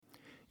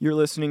You're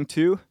listening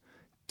to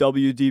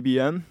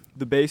WDBM,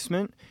 The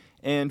Basement,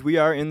 and we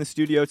are in the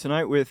studio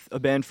tonight with a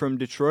band from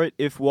Detroit,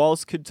 If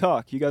Walls Could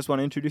Talk. You guys want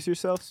to introduce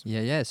yourselves?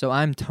 Yeah. So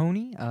I'm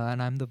Tony,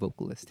 and I'm the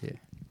vocalist here.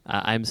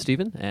 I'm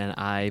Steven, and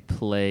I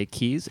play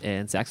keys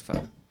and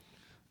saxophone.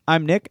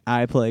 I'm Nick.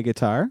 I play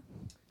guitar.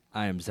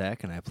 I am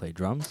Zach, and I play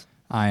drums.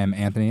 I am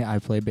Anthony. I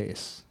play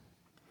bass.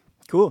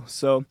 Cool.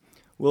 So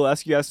we'll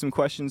ask you guys some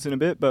questions in a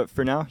bit, but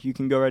for now, you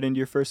can go right into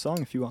your first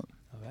song if you want.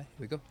 All right, here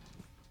we go.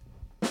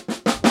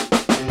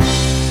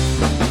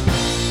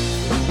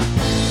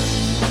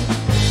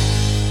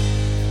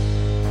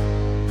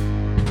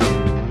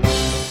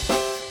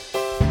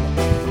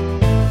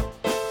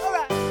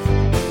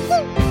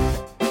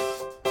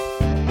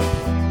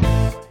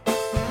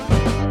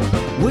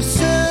 We're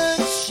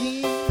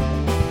searching,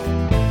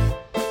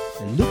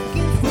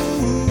 looking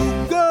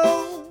for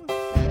gold,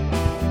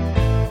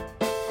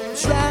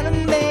 trying to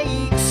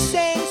make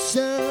sense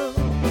of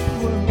the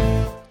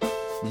world.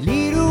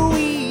 Little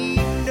we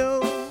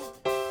know,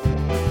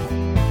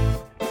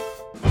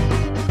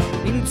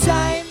 in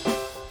time,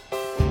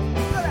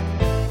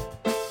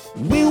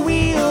 will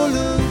we all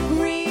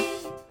agree?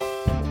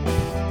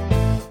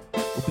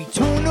 We'll be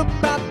torn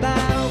apart by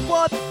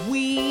what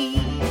we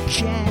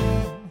can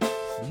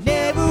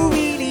never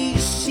really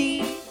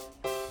see.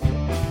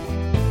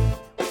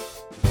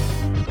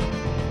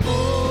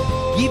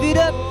 Give it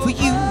up for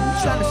you,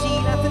 trying to see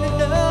life in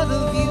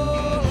another view.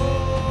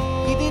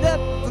 Give it up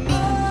for me,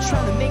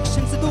 trying to make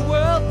sense of the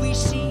world we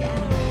see.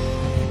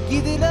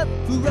 Give it up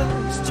for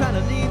us, trying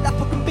to live life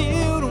we can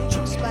build on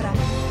trust. But I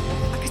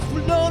guess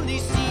we'll only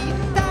see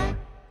that.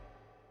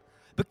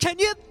 But can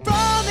you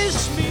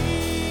promise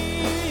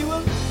me you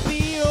will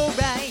be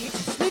alright?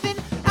 Just living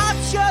out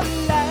your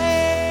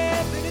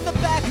life and in the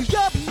back of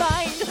your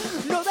mind,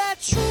 know that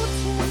truth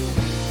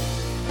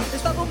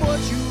is not what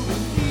you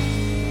believe.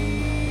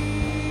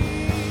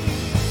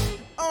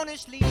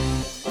 Honestly,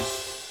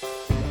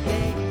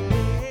 yeah.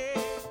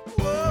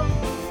 Whoa,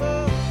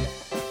 whoa.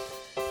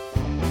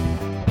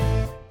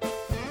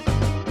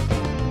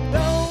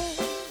 Don't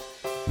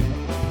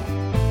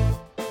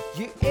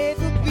you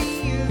ever be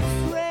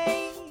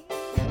afraid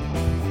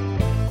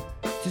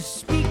to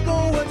speak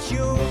on what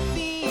you're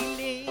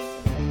feeling.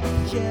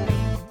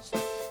 Just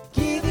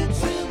give it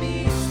to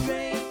me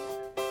straight.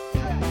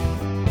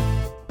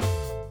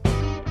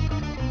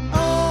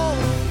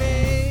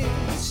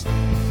 Honest,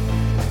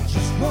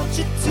 just want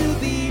you to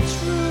be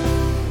true.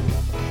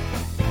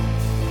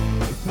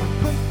 If I'm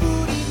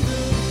putting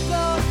the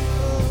thought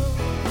of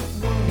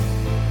what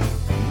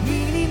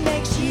really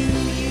makes you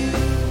you.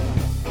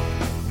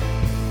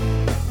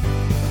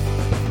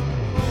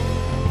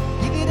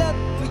 Give it up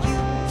for you,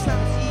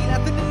 trying to see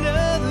life in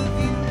another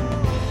view.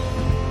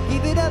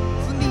 Give it up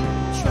for me,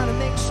 trying to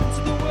make sense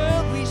of the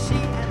world we see.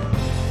 And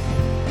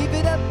give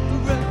it up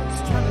for us,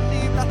 trying to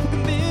live life we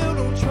can build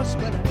on trust.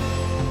 But I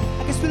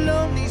guess we'll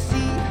only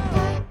see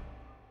that.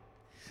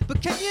 But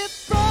can you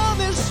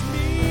promise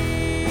me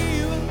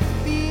you'll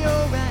be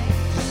alright?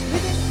 Just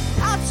living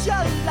out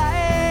your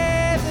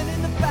life and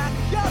in the back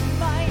of your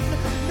mind,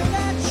 know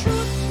that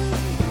truth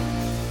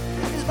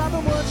is not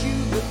what you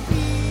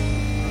believe.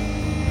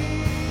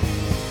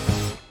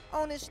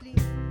 Honestly.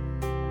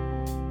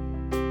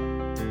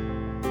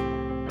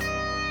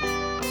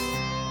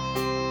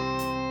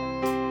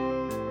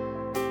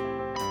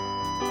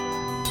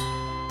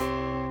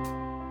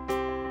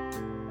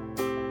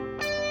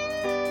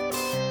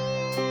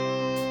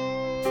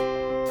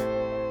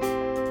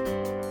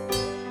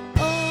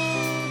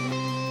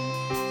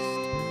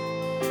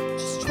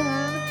 Just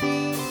trying to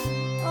be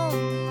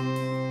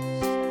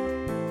honest.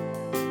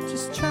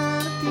 Just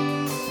trying to be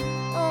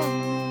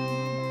honest.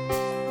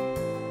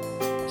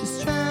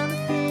 Just trying to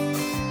be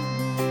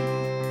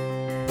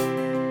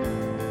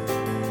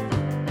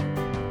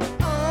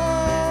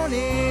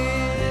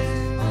honest.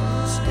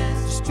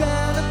 Just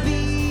trying to be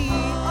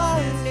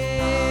honest.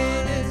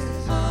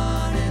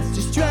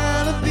 Just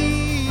trying to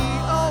be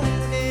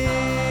honest.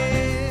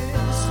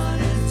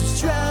 Just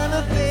trying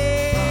to be.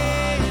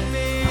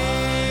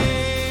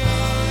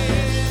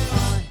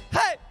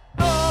 Hey,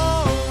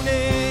 honest.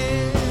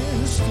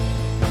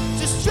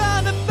 Just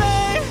trying to be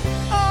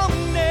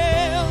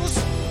honest.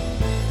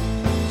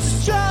 Just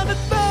trying to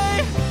be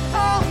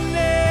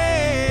honest.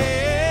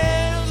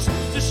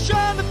 Just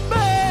trying to be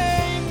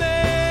me.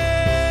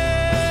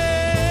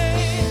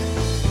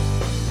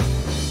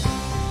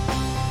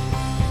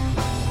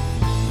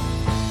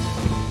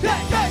 Yeah,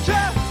 yeah,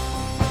 yeah.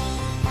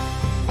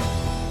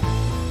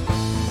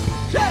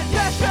 Yeah,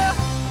 yeah, yeah.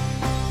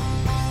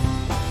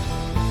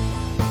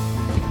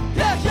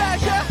 Yeah, yeah,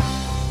 yeah.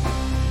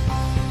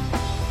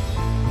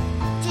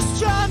 Just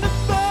trying to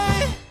be.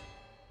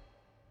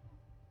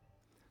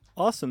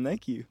 Awesome,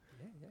 thank you.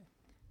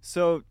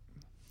 So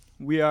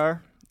we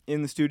are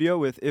in the studio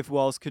with If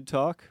Walls Could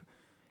Talk,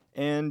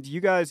 and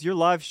you guys, your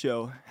live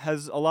show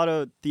has a lot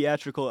of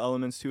theatrical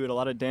elements to it, a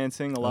lot of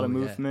dancing, a lot of Oh, yeah.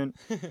 movement.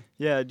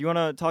 Yeah, do you want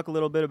to talk a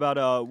little bit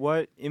about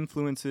what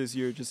influences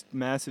your just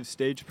massive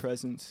stage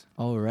presence?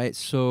 All right,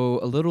 so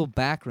a little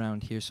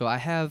background here. So I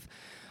have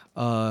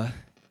a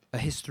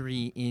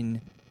history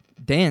in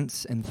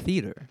dance and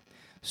theater.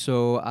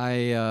 So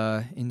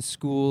in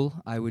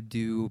school, I would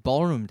do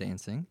ballroom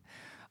dancing.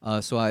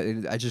 So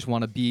I just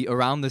want to be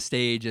around the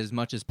stage as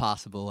much as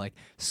possible. Like,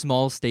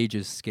 small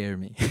stages scare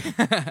me.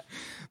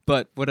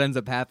 But what ends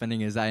up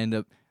happening is I end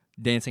up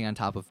dancing on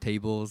top of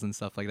tables and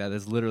stuff like that.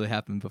 That's literally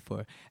happened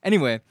before.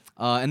 Anyway,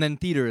 and then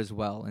theater as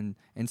well.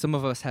 And some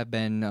of us have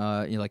been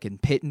like in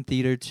pit and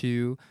theater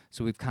too.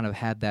 So we've kind of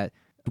had that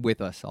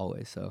with us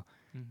always. So,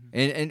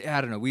 and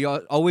I don't know. We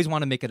always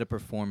want to make it a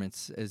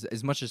performance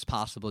as much as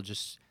possible,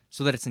 just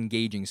so that it's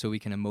engaging, so we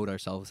can emote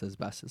ourselves as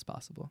best as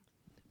possible.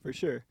 For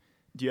sure.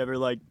 Do you ever,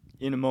 like,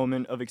 in a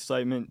moment of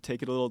excitement,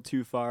 take it a little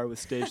too far with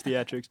stage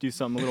theatrics, do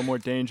something a little more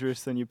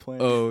dangerous than you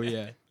planned? Oh,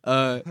 yeah.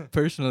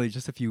 Personally,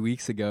 just a few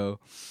weeks ago,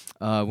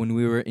 when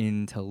we were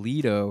in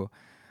Toledo,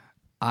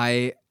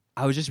 I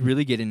was just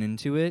really getting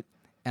into it,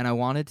 and I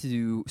wanted to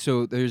do...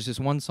 So there's this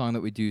one song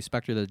that we do,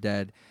 Spectre of the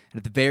Dead, and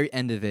at the very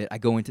end of it, I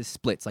go into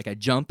splits. Like, I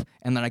jump,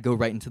 and then I go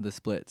right into the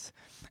splits.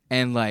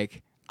 And,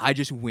 like, I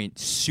just went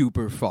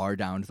super far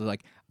down to,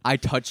 like... I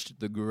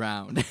touched the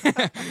ground.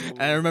 And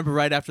I remember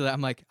right after that,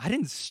 I'm like, I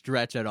didn't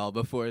stretch at all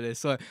before this.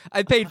 So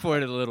I paid for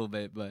it a little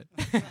bit, but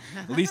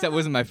at least that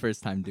wasn't my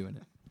first time doing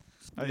it.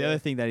 The other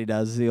thing that he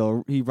does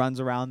is he runs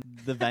around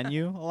the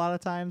venue a lot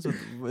of times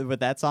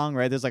with that song,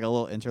 right? There's like a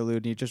little interlude,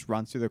 and he just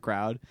runs through the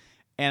crowd.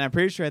 And I'm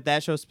pretty sure at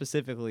that show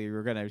specifically, we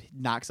were going to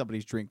knock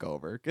somebody's drink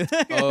over.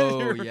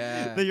 Oh,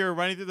 yeah. You were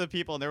running through the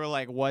people, and they were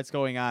like, what's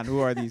going on? Who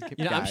are these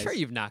guys? I'm sure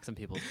you've knocked some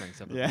people's drinks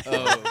over. Yeah.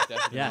 Oh,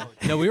 definitely. Yeah.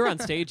 No, we were on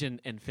stage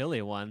in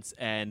Philly once,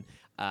 and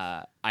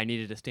I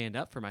needed to stand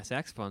up for my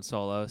saxophone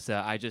solo,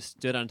 so I just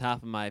stood on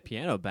top of my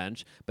piano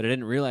bench, but I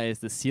didn't realize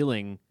the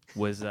ceiling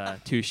was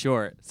too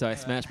short, so I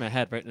smashed my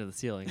head right into the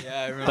ceiling.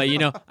 Yeah, I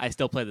remember. But, I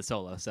still play the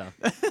solo, so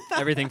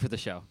everything for the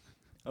show.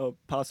 Oh,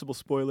 possible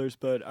spoilers,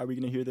 but are we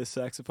going to hear this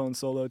saxophone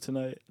solo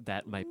tonight?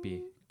 That might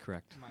be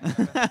correct.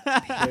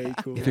 Very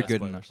cool. If you're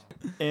good enough.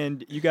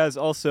 And you guys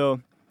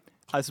also,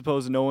 I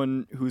suppose no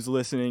one who's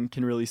listening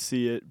can really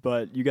see it,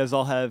 but you guys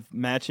all have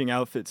matching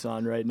outfits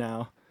on right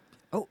now.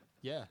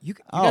 Yeah. You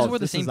guys wore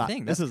the this same is not-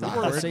 thing. this That's is We cool.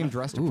 wore the awkward. same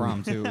dress to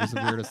prom, too. It was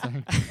the weirdest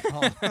thing.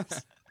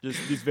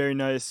 Just these very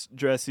nice,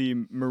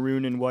 dressy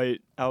maroon and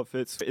white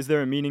outfits. Is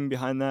there a meaning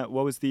behind that?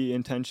 What was the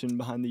intention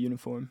behind the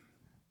uniform?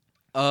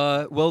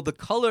 Well, the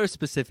color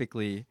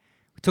specifically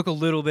took a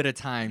little bit of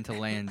time to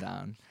land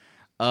on.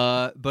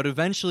 But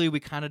eventually we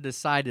kind of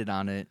decided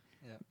on it.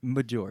 Yeah.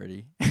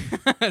 Majority.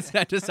 So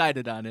I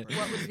decided on it.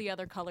 What was the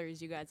other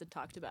colors you guys had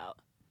talked about?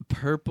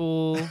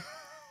 Purple.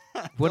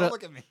 Don't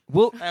look at me.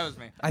 Well, That was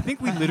me. I think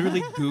we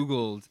literally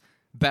Googled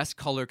best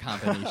color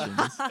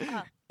combinations.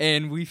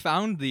 And we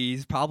found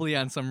these probably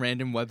on some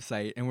random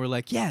website. And we're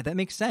like, yeah, that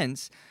makes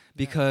sense.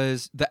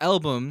 Because the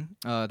album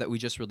that we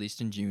just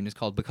released in June is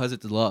called Because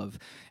It's Love.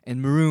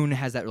 And maroon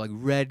has that like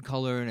red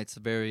color, and it's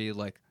very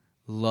like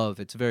love.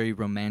 It's very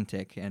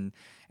romantic.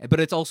 But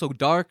it's also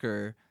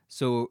darker.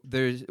 So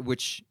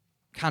which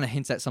kind of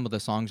hints at some of the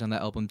songs on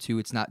that album too.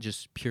 It's not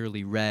just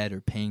purely red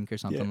or pink or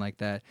something like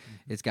that.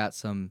 It's got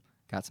some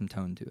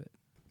tone to it.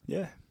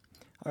 Yeah.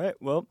 All right.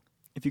 Well,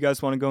 if you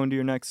guys want to go into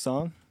your next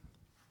song.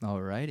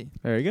 Alrighty.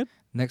 Very good.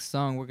 Next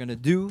song we're gonna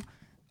do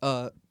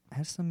has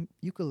some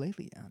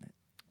ukulele on it.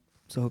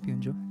 So I hope you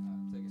enjoy.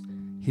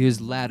 Here's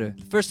Ladder.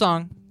 The first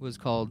song was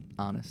called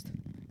Honest.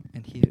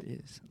 And here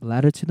is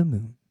Ladder to the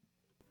Moon.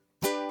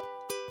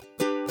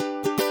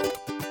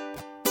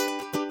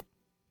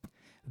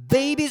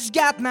 Baby's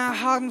got my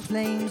heart in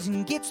flames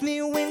and gets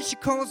me when she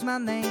calls my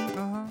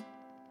name.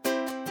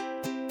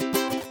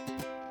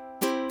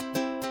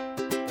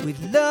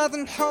 With love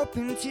and hope,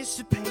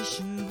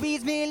 anticipation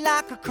reads me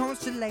like a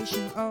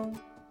constellation. Oh,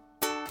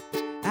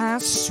 I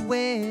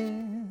swear,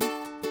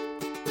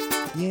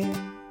 yeah.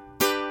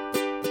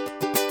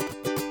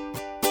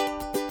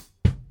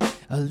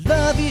 Our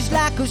love is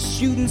like a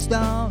shooting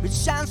star. It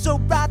shines so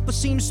bright but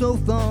seems so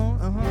far.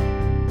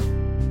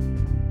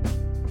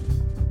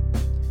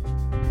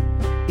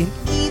 And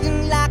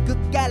even like a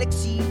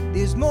galaxy,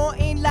 there's more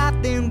in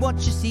life than what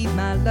you see,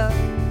 my love.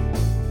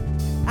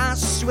 I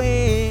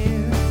swear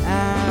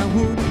I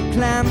would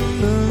climb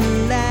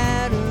the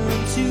ladder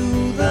to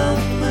the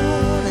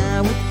moon.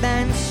 I would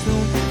dance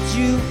on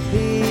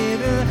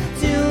Jupiter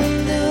till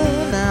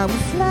noon. I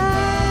would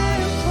fly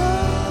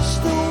across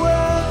the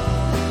world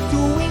to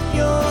win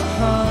your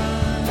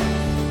heart.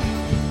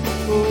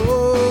 Oh,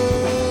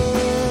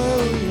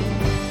 yeah.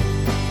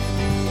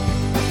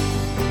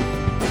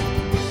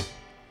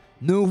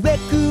 No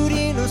record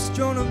in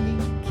astronomy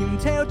can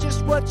tell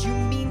just what you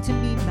mean to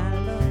me, my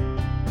love.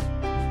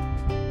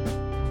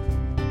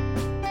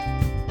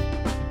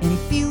 And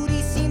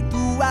beauty seen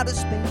through outer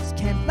space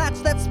can't match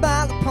that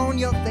smile upon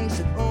your face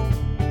at all.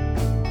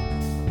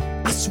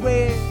 I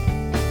swear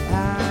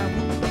I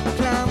would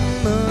climb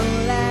a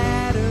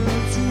ladder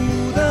to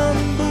the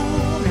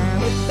moon. I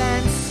would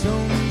dance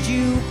on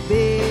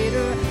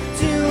Jupiter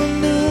till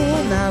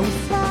noon. I would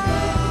fly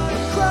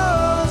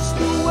across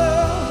the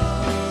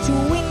world to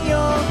win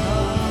your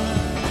heart.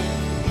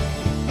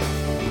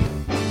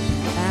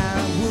 I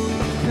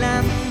would climb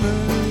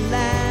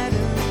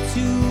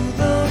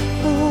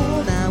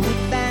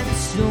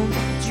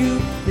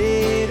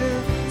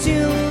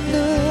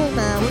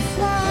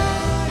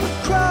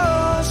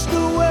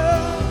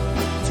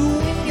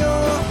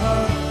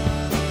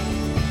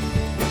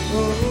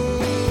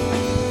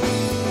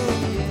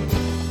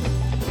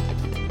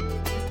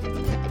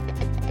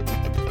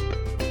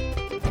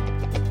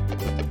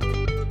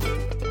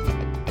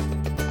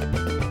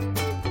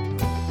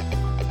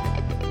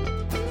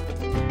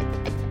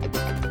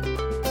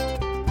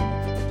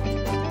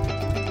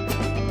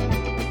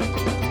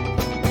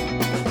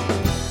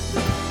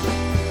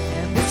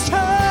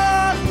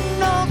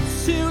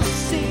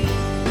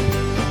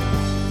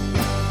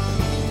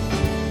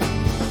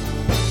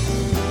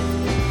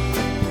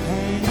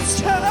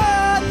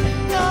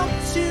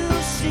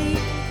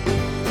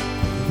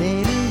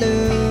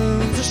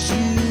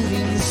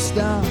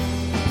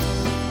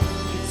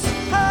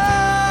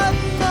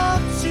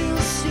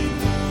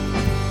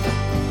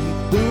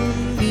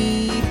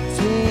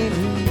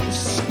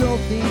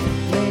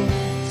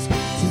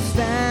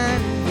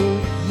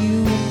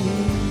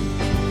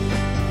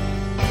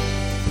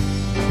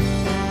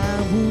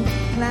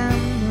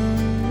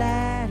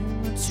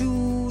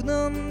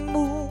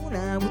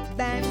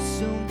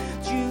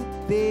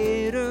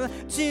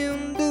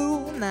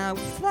I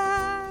would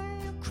fly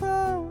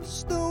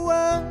across the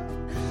world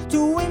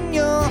to win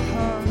your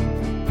heart.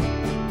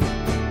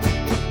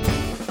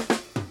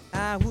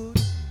 I would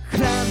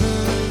climb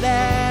a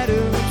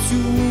ladder to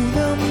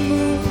the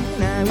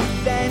moon. I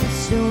would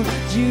dance on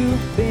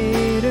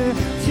Jupiter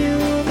till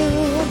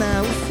noon.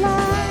 I would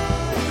fly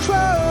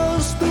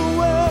across the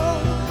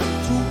world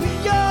to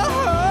win your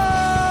heart.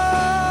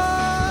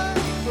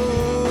 Oh,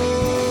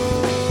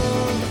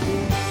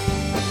 yeah.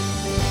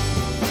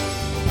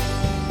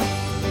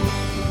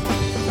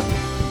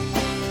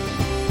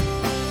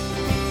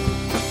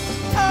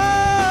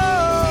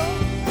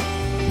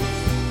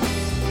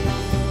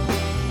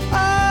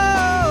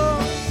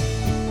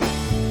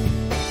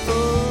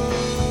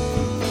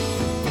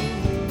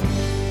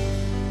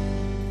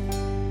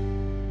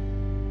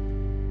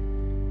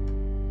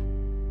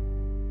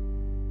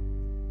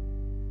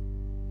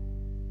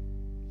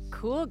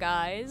 Cool,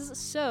 guys.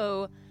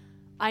 So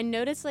I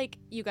noticed like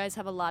you guys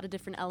have a lot of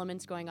different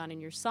elements going on in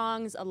your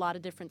songs, a lot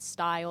of different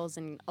styles,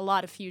 and a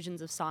lot of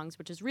fusions of songs,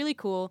 which is really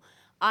cool.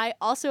 I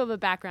also have a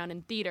background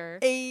in theater.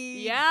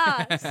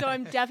 Yeah, so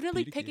I'm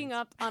definitely picking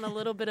up on a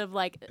little bit of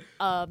like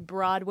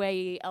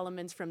Broadway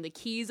elements from the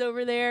Keys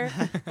over there,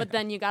 but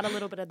then you got a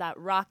little bit of that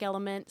rock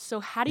element. So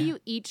how do you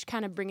each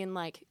kind of bring in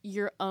like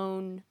your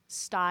own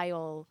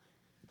style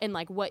and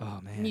like what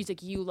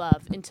music you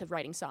love into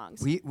writing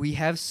songs? We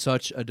have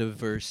such a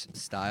diverse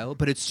style,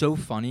 but it's so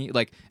funny.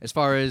 Like as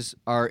far as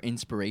our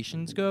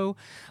inspirations go,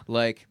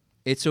 like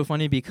it's so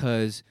funny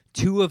because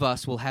two of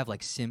us will have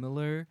like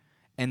similar,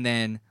 and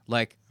then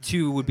like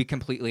two would be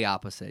completely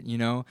opposite, you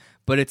know?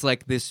 But it's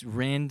like this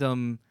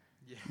random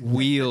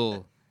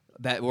wheel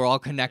that we're all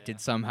connected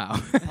somehow.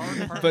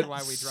 But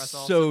why we dress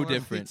all so similarly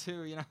different.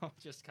 too, you know,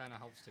 just kind of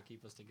helps to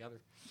keep us together.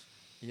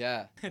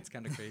 Yeah, it's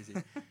kind of crazy.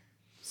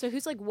 So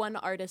who's like one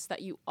artist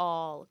that you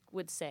all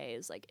would say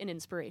is like an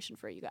inspiration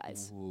for you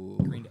guys?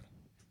 Green Day.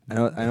 I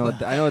know what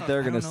they're I gonna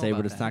don't know say, but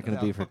about it's not that.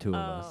 gonna be for two of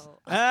us.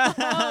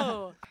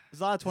 Oh.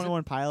 There's a lot of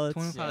 21 Pilots,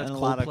 21 Pilots, and a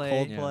lot of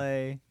Coldplay,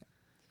 Coldplay.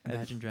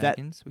 Imagine That-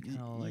 Dragons. We kind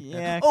of like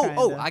yeah, that.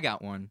 Oh, kinda. I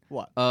got one.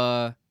 What?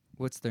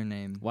 What's their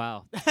name?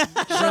 Wow.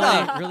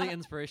 Oh. really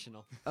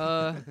inspirational.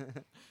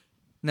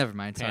 Never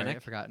mind. Sorry, Panic? I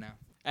forgot now.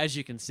 As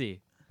you can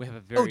see, we have a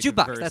very Jukebox.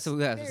 diverse- That's what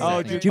that's Oh,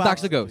 his name. Jukebox.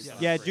 Jukebox the Ghost.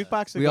 Yeah,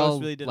 Jukebox the We all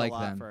Ghost really did like a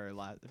lot them.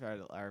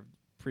 for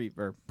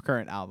our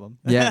current album.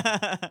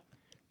 Yeah.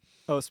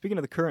 Oh, speaking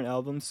of the current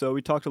album, so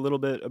we talked a little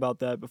bit about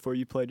that before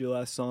you played your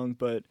last song,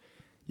 but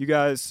you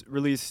guys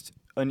released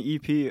an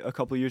EP a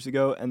couple years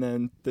ago, and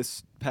then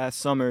this past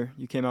summer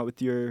you came out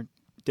with your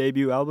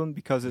debut album,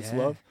 Because It's Yeah.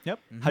 Love. Yep.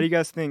 How do you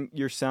guys think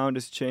your sound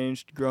has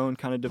changed, grown,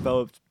 kind of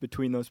developed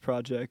between those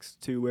projects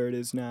to where it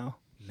is now?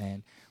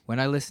 Man, when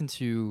I listen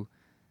to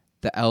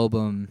the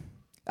album,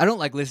 I don't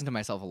like listen to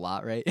myself a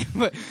lot, right?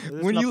 But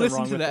There's when you nothing listen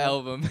wrong to with the that.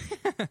 album,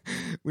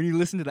 when you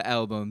listen to the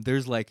album,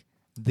 there's like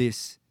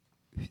this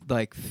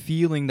like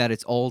feeling that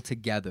it's all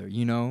together,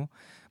 you know?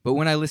 But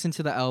when I listen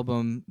to the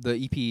album, the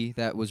EP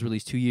that was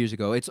released 2 years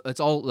ago, it's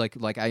all like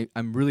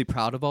I'm really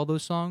proud of all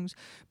those songs,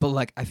 but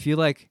like I feel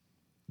like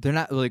they're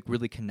not like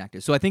really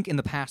connected. So I think in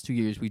the past 2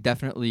 years we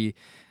definitely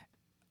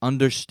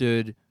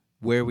understood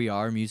where we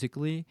are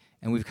musically,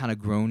 and we've kind of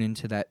grown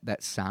into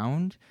that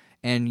sound.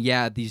 And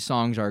yeah, these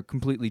songs are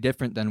completely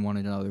different than one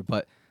another,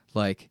 but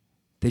like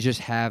they just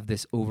have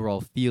this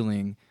overall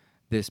feeling,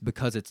 this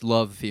Because It's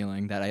Love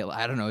feeling that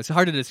I don't know, it's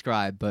hard to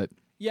describe, but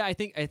Yeah, I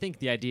think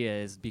the idea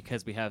is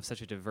because we have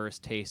such a diverse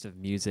taste of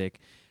music,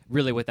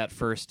 really with that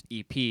first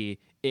EP,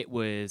 it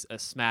was a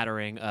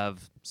smattering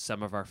of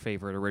some of our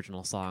favorite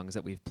original songs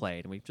that we've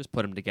played, and we've just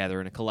put them together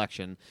in a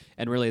collection.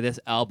 And really this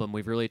album,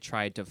 we've really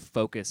tried to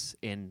focus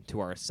into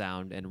our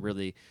sound and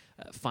really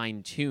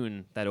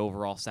fine-tune that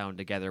overall sound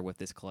together with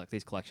these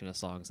collection of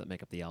songs that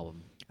make up the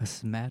album. a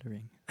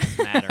smattering.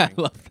 Smattering. I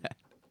love that.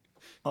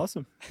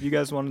 Awesome. You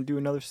guys want to do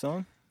another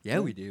song? Yeah,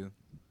 we do.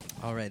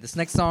 All right, this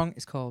next song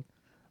is called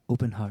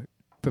Open Heart.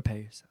 Prepare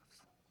yourselves.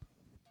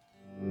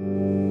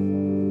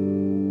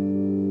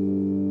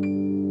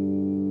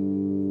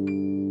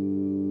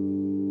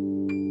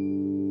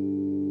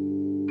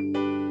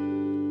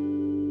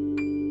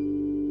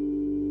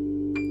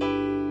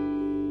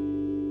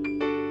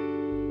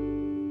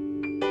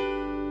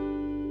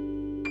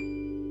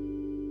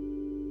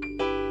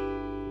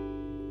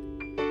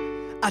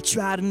 I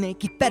try to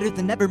make it better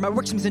than ever. My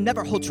work seems to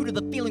never hold true to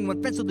the feeling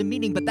when friends hold the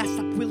meaning, but that's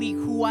not really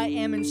who I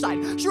am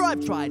inside. Sure,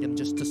 I've tried. I'm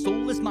just a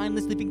soulless,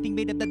 mindless, living thing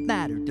made of that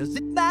matter. Does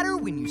it matter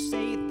when you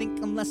say I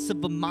think I'm less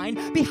of a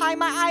mind? Behind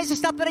my eyes,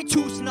 it's not that I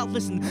choose to not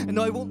listen, and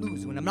no, I won't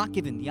lose when I'm not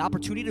given the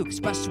opportunity to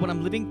express what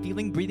I'm living,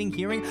 feeling, breathing,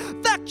 hearing.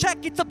 Fact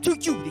check, it's up to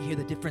you to hear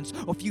the difference,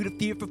 or for you to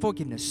fear for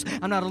forgiveness.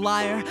 I'm not a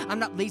liar, I'm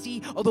not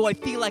lazy, although I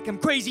feel like I'm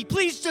crazy.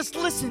 Please just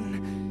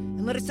listen.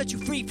 And let it set you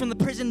free from the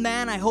prison,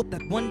 man. I hope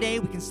that one day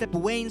we can step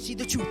away and see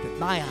the truth that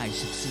my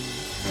eyes have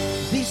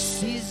seen.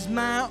 This is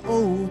my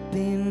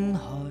open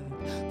heart,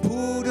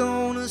 put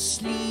on a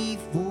sleeve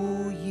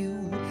for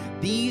you.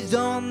 These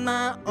are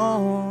my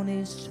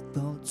honest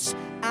thoughts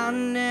I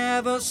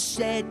never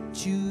said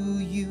to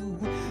you.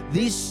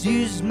 This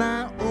is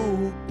my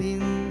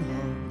open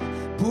heart,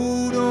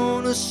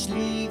 wanna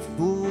sleep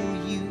for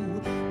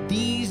you.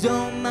 These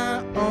are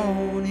my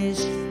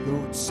honest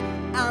thoughts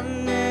I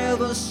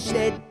never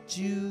said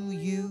to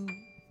you.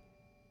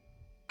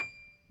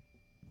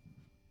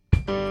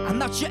 I'm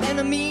not your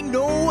enemy,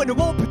 no, and it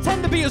won't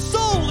pretend to be a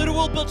soul. It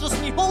will build just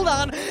me, hold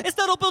on.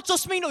 Instead it'll build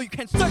just me, no, you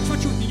can't search for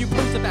truth and you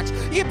post the facts.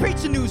 You can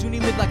preach the news when you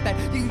live like that.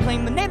 You can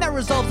claim the name that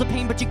resolves the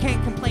pain, but you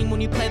can't complain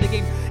when you play the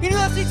game. You know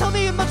that's you tell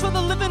me you'd much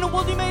rather live in a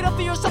world you made up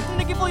for yourself than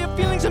to give all your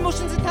feelings,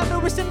 emotions, and time to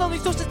rescind all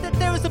these sources that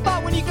there is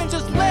about when you can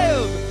just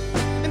live.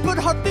 And put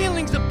hard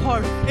feelings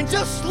apart and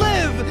just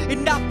live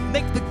and not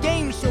make the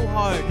game so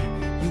hard.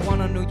 You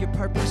wanna know your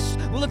purpose?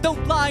 Well, it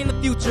don't lie in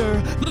the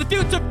future. But the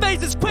future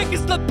phase is quick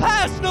as the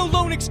past, no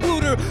lone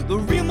excluder. The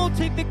real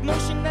motivic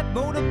motion that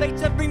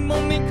motivates every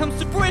moment comes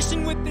to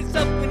fruition with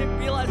itself when it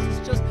realizes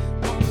it's just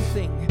one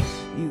thing.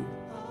 You,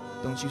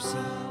 don't you see?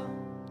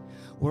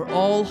 We're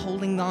all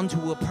holding on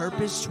to a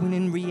purpose when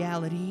in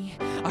reality,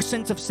 our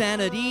sense of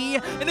sanity,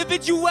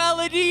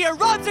 individuality, our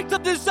object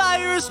of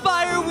desire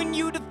aspire when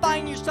you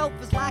define yourself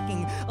as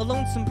lacking. A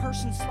lonesome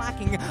person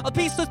slacking, a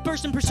peaceless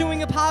person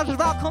pursuing a positive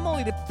outcome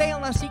only to fail,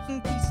 not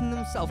seeking peace in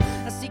themselves,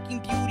 not seeking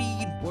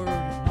beauty in word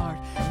and art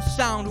and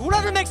sound,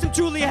 whatever makes them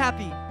truly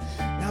happy.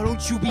 Now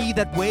don't you be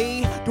that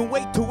way, don't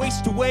wait to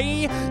waste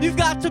away. You've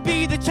got to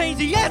be the change,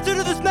 the answer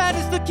to this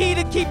madness, the key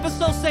to keep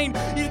us all sane.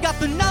 You've got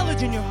the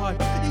knowledge in your heart,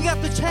 you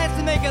got the chance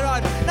to make it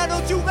hard. Now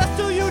don't you rest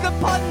till you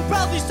depart and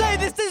proudly say,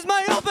 this is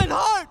my open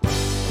heart.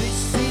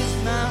 This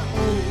is my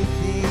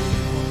open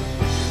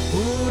heart,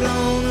 put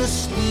on a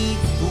sleep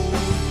for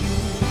you.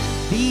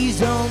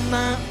 These are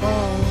my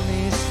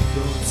honest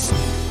thoughts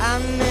I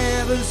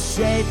never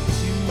said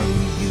to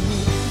you.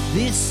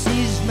 This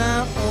is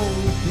my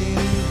open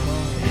heart,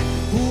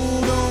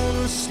 put on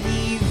a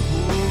sleeve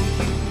for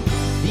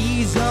you.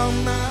 These are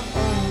my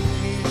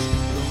honest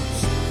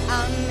thoughts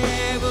I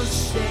never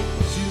said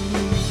to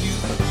you.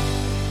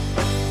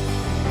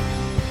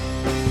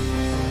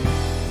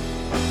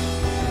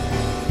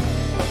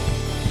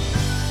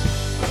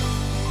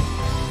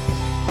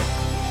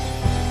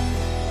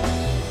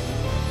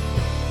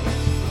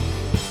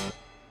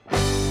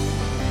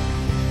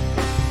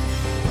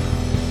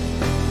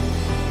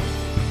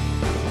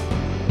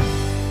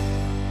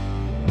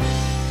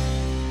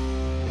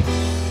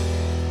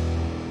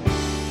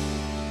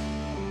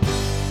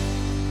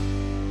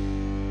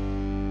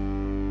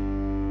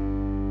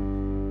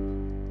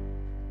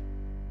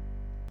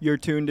 You're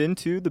tuned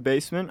into The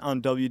Basement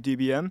on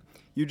WDBM.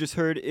 You just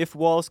heard If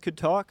Walls Could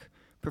Talk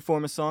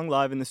perform a song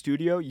live in the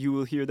studio. You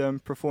will hear them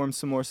perform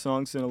some more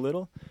songs in a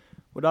little.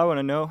 What I want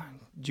to know,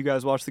 did you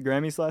guys watch the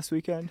Grammys last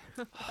weekend?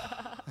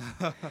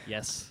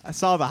 Yes. I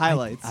saw the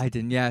highlights. I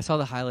didn't. Yeah, I saw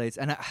the highlights,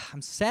 and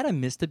I'm sad I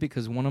missed it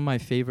because one of my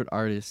favorite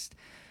artists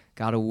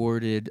got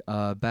awarded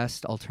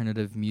Best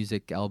Alternative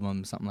Music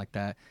Album, something like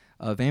that.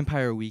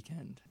 Vampire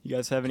Weekend. You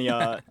guys have any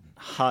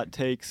hot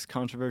takes,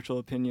 controversial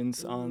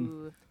opinions on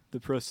Ooh.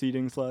 the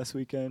proceedings last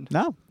weekend?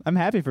 No, I'm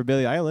happy for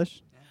Billie Eilish.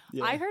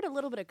 Yeah. I heard a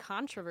little bit of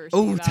controversy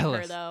Oh, about tell her,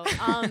 us. though.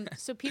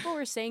 So people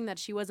were saying that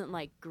she wasn't,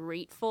 like,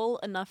 grateful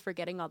enough for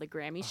getting all the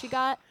Grammys she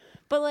got.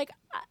 But, like,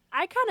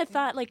 I kind of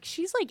thought, like,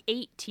 she's, like,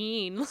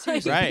 18. Like,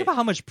 Right. Think about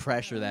how much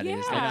pressure that is. Yeah.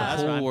 Like,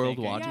 That's the what whole I'm world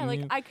thinking. watching yeah, like,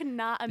 you. I could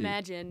not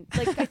imagine.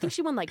 Like, I think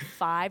she won, like,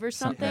 5 or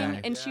something.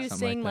 Something. And she was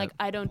Something saying, like like,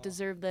 I don't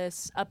deserve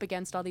this up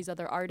against all these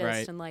other artists.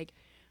 Right. And, like,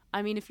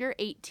 I mean, if you're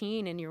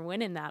 18 and you're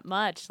winning that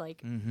much,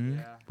 like,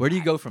 Where do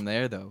you go from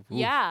there, though? Ooh.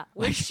 yeah,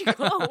 where'd she go?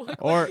 Like,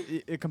 Or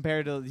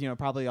compared to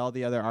probably all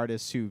the other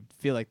artists who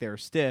feel like they were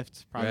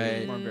stiffed, probably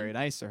Right. weren't very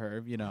nice to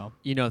her. You know,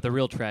 the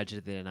real tragedy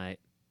of the night,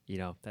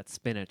 that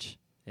spinach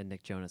in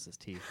Nick Jonas's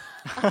teeth.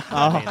 Oh.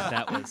 I mean,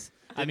 that was.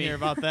 I didn't hear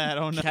about that.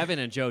 Oh no, Kevin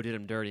and Joe did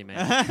him dirty,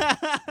 man.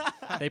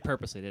 They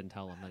purposely didn't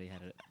tell him that he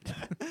had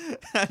it.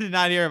 I did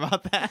not hear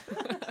about that.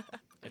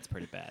 It's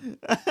pretty bad.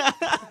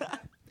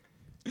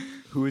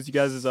 Who was you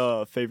guys'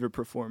 favorite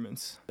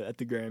performance at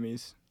the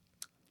Grammys?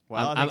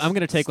 Well, I'm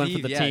going to take one for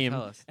Steve, the yeah, team,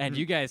 tell us. and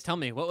you guys tell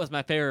me what was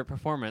my favorite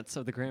performance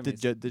of the Grammys.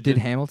 Did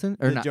Hamilton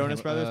or the not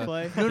Jonas Hamilton, Brothers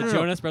play? No, the no, no.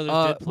 Jonas Brothers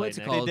did play. what's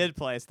it Nick. called? They did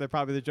play. So they're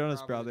probably the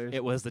Jonas Brothers.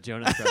 It was the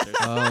Jonas Brothers.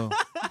 Oh,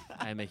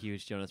 I am a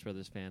huge Jonas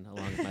Brothers fan,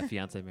 along with my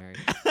fiance Mary.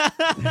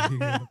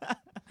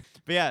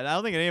 But yeah, I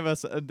don't think any of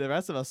us, the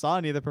rest of us, saw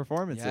any of the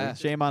performances. Yeah.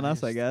 Shame on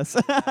us, I guess.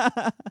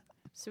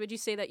 so would you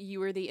say that you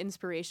were the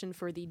inspiration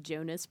for the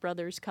Jonas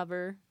Brothers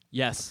cover?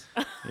 Yes,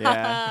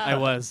 Yeah. I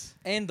was.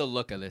 and the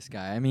look of this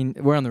guy. I mean,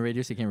 we're on the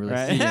radio, so you can't really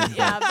Right. see him.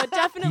 Yeah, but but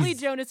definitely he's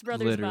Jonas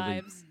Brothers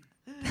literally- vibes.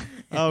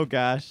 Oh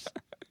gosh.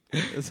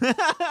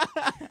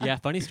 Yeah,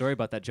 funny story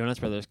about that Jonas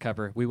Brothers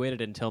cover. We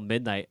waited until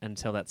midnight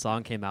until that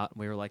song came out, and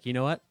we were like, you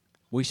know what?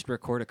 We should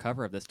record a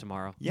cover of this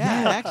tomorrow.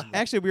 Yeah,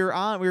 actually, we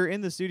were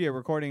in the studio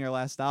recording our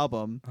last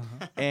album,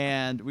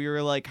 and we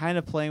were like kind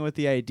of playing with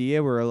the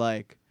idea. We were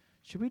like,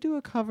 should we do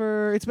a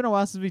cover? It's been a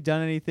while since we've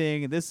done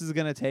anything, and this is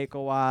gonna take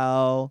a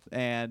while.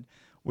 And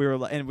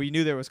we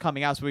knew there was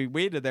coming out, so we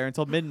waited there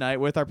until midnight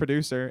with our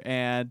producer,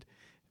 and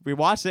we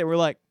watched it. We're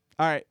like,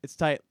 all right, it's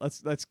tight.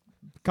 Let's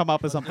come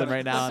up with something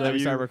right now and then we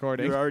start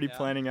recording. You're already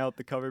planning out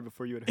the cover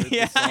before you had heard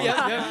Yeah, the song.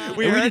 yeah.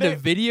 We heard did a it.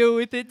 video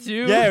with it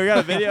too. Yeah, we got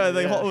a video.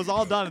 Like, Yeah. It was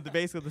all done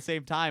basically at the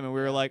same time, and we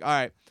were like, all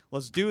right,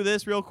 let's do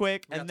this real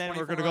quick, We got and then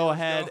we're 24 gonna go hours,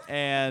 ahead go.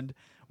 and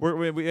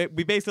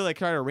we basically like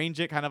try to arrange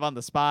it kind of on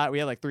the spot. We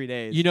had like 3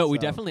 days. You know, we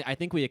so. definitely, I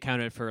think we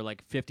accounted for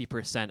like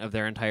 50% of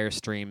their entire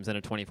streams in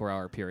a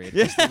 24-hour period.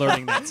 Yeah. Just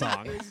learning that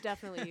song. It was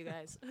definitely you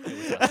guys.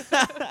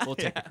 We'll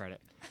take the credit.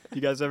 Do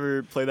you guys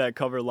ever play that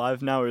cover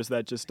live now, or is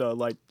that just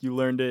like you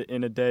learned it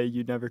in a day,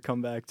 you'd never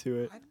come back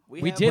to it?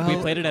 We did. We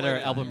well- played it at our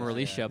album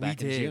release show we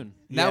back in did. June.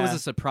 That was Yeah. a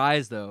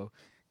surprise though,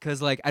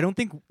 because like I don't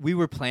think we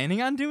were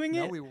planning on doing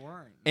No, it. we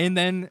weren't. And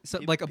then so,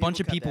 Pe- like a bunch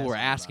of kept people were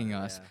asking asking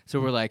about it, us, yeah. so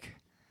we're like,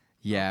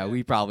 yeah, Okay.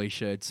 we probably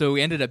should. So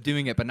we ended up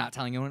doing it, but not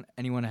telling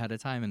anyone ahead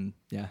of time, and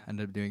yeah,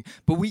 ended up doing it.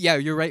 But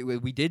you're right.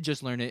 We did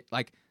just learn it.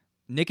 Like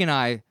Nick and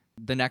I,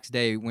 the next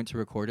day went to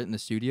record it in the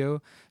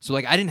studio. So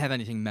like I didn't have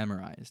anything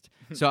memorized.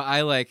 So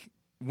I like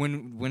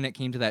when it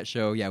came to that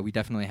show, yeah, we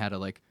definitely had to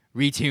like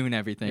retune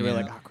everything. We were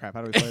and- like, oh crap,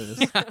 how do we play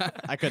this?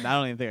 I couldn't. I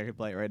don't even think I could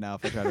play it right now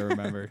if I try to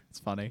remember. It's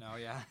funny. No,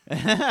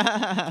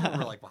 yeah.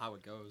 We're like, well, how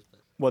it goes. But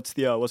What's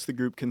the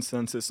group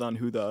consensus on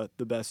who the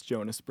best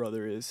Jonas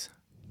brother is?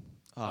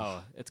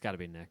 Oh, it's got to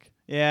be Nick.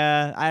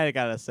 Yeah, I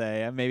gotta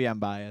say, maybe I'm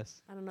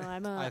biased. I don't know.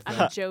 I I'm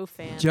a Joe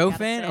fan. Joe gotta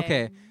fan? say.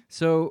 Okay.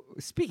 So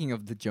speaking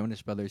of the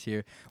Jonas Brothers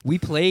here, we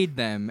played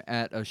them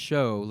at a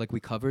show. Like we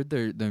covered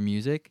their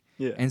music,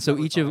 Yeah. and so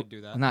Never each thought of I'd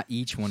do that. not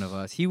each one of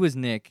us. He was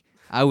Nick.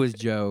 I was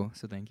Joe.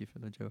 So thank you for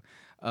the Joe.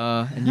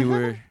 And you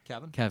were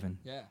Kevin? Kevin.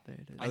 Yeah. There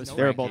it is. I know They were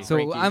Frankie. both So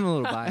Frankie. I'm a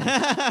little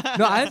biased.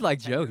 No, I like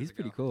Joe. He's years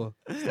pretty ago.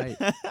 cool. He's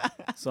tight.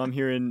 So I'm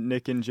hearing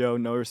Nick and Joe,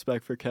 no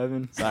respect for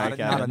Kevin. Sorry, Not a-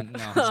 Kevin. no,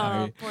 Oh,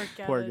 sorry. poor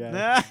Kevin. Poor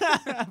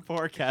guy.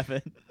 Poor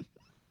Kevin.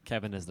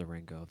 Kevin is the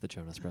Ringo of the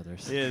Jonas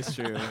Brothers. It is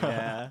true.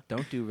 Yeah.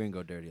 Don't do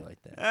Ringo dirty like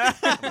that.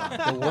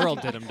 The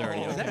world did him dirty,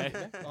 okay?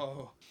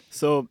 Oh.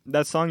 So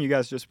that song you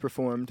guys just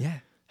performed Yeah.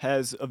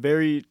 has a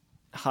very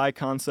high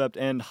concept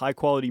and high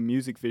quality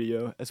music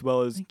video, as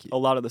well as Thank you. a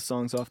lot of the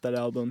songs off that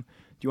album.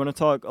 Do you want to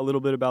talk a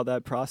little bit about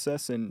that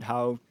process and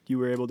how you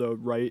were able to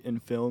write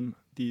and film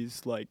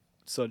these like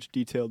such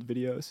detailed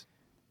videos?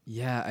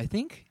 Yeah, I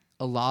think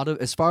a lot of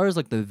as far as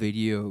like the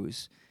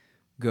videos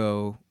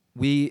go,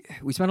 we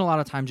spent a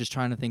lot of time just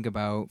trying to think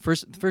about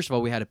first of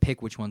all we had to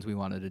pick which ones we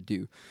wanted to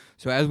do.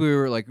 So as we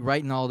were like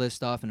writing all this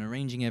stuff and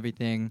arranging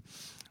everything,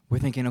 we're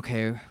thinking,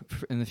 okay,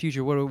 in the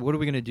future, what are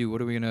we gonna do?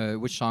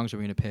 Which songs are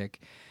we gonna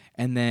pick?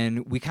 And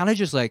then we kind of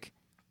just like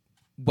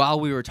while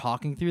we were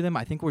talking through them,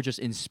 I think we're just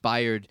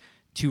inspired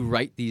to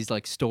write these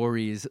like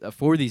stories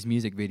for these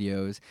music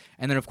videos.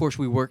 And then of course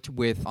we worked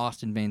with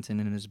Austin Banton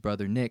and his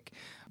brother Nick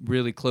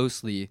really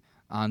closely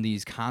on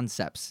these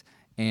concepts,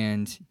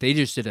 and they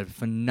just did a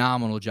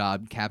phenomenal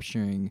job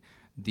capturing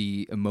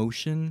the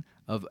emotion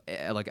of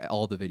like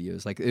all the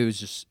videos. Like it was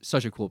just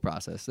such a cool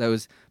process. That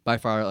was by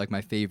far like my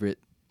favorite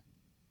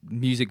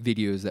music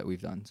videos that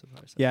we've done so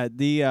far. So. Yeah,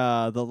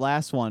 the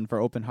last one for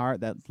Open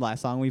Heart, that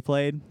last song we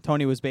played,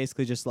 Tony was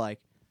basically just like,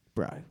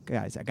 bro,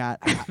 guys, I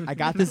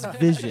got this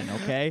vision,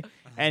 okay?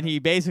 And he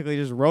basically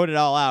just wrote it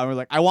all out. And we're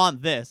like, I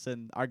want this.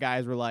 And our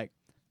guys were like,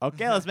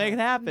 okay, let's make it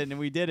happen. And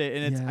we did it.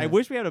 And it's I Yeah.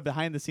 wish we had a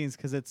behind the scenes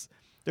because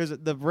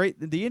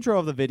the intro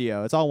of the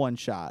video, it's all one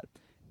shot.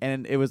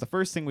 And it was the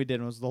first thing we did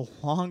and it was the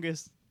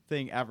longest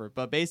thing ever.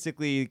 But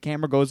basically, the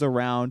camera goes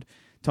around,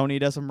 Tony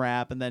does some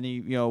rap, and then he,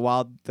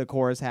 while the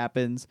chorus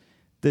happens,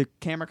 the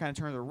camera kind of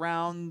turns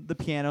around the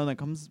piano and then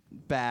comes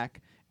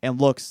back and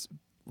looks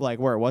like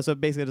where it was. So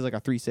basically, it does like a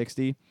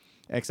 360,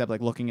 except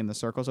like looking in the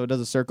circle. So it does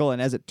a circle,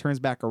 and as it turns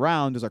back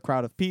around, there's a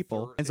crowd of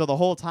people. And so the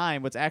whole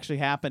time, what's actually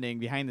happening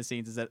behind the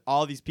scenes is that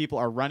all these people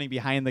are running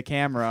behind the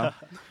camera,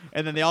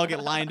 and then they all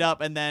get lined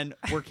up, and then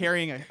we're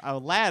carrying a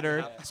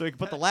ladder, so we can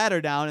put the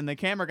ladder down, and the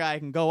camera guy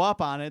can go up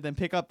on it, then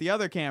pick up the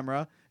other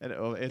camera. And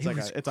it's It like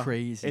was it's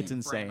crazy. it's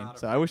insane.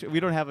 So I wish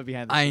we don't have it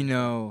behind the I scenes.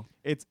 know.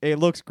 It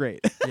looks great.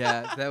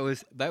 Yeah, that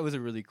was a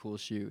really cool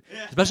shoot,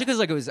 especially because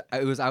like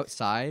it was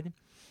outside,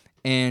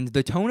 and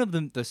the tone of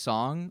the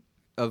song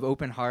of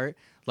Open Heart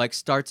like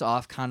starts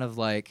off kind of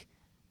like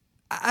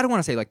I don't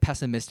want to say like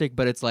pessimistic,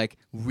 but it's like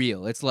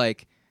real. It's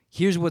like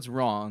here's what's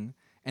wrong,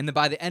 and then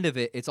by the end of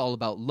it, it's all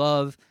about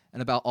love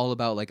and all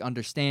about like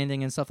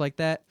understanding and stuff like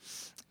that.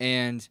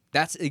 And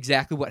that's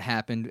exactly what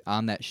happened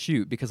on that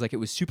shoot because like it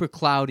was super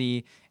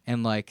cloudy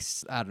and like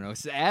I don't know,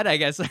 sad, I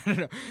guess. I don't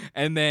know.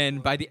 And then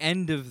by the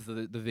end of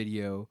the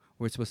video,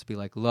 where it's supposed to be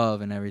like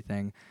love and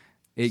everything,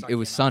 it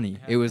was Sun sunny.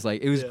 came out. It was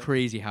like it was Yeah.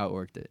 crazy how it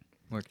worked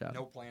out.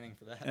 No planning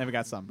for that. And then we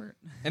got sunburnt.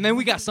 And then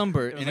we got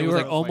sunburnt, and We it was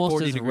were like almost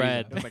 40 as degrees.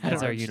 red It was like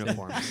as our March.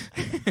 uniforms.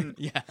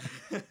 Yeah,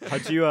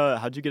 How'd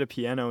you get a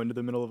piano into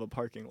the middle of a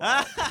parking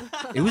lot?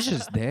 it was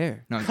just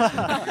there. No, I'm just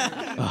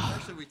kidding.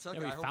 Actually, we took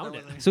Yeah, it. we I hope found that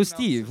it. wasn't So anything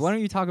Steve, else. why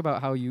don't you talk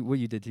about what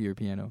you did to your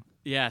piano?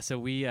 Yeah, so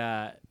we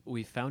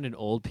found an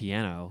old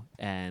piano,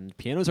 and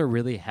pianos are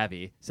really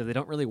heavy, so they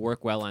don't really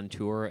work well on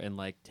tour and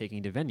like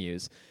taking to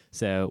venues.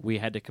 So we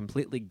had to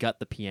completely gut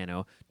the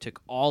piano, took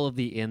all of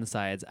the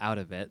insides out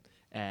of it,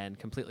 and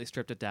completely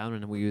stripped it down,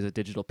 and we use a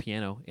digital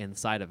piano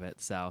inside of it.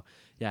 So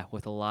yeah,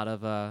 with a lot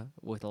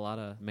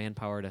of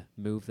manpower to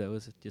move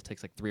those, it just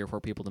takes like 3 or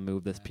 4 people to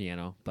move this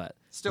piano, but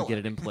Still we get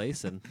it in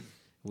place, and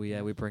we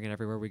bring it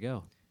everywhere we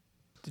go.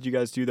 Did you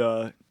guys do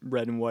the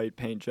red and white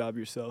paint job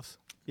yourselves?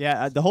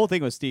 Yeah, the whole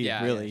thing was Steve.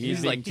 Yeah, really, yeah.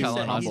 He's like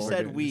telling He us.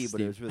 said we,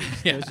 but it was really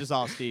It was just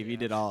all Steve. He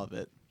did all of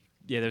it.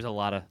 Yeah, there's a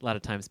lot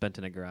of time spent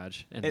in a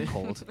garage in the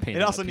cold. It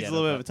painting also the needs a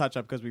piano, little bit of a but- touch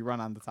up because we run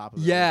on the top of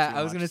it. Yeah, too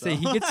I was much, gonna say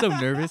so. he gets so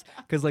nervous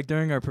because like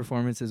during our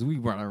performances we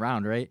run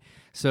around, right?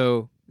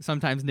 So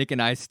sometimes Nick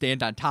and I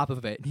stand on top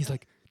of it, and he's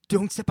like,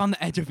 "Don't step on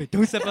the edge of it.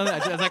 Don't step on the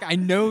edge." I was like, "I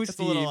know, It's a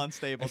Steve. little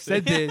unstable. I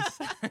said too.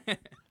 this."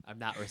 I'm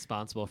not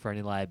responsible for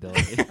any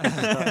liability.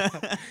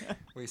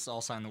 We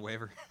all signed the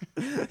waiver.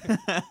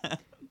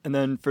 And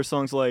then for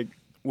songs like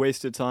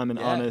Wasted Time and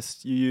Yeah.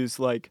 Honest, you use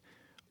like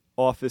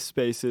office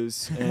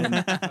spaces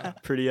and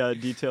pretty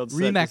detailed set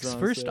Remax designs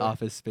first there.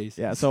 office space.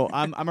 Yeah, so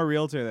I'm a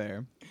realtor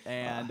there,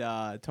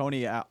 and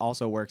Tony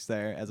also works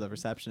there as a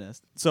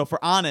receptionist. So for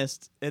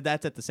Honest,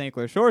 that's at the St.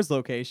 Clair Shores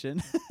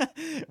location,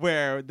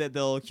 where the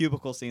little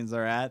cubicle scenes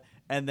are at,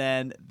 and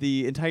then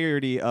the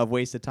entirety of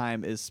Wasted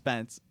Time is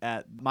spent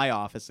at my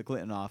office, the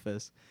Clinton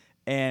office,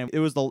 and it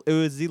was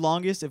the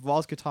longest If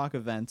Walls Could Talk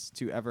events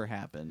to ever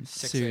happen.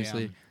 6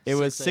 Seriously. a.m. It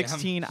was 6 a.m.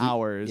 16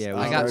 hours. Yeah, we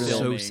I got started so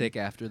filming. sick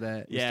after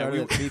that. We Yeah,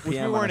 started at 3 which we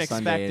p.m. on weren't a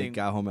Sunday expecting. and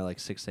got home at like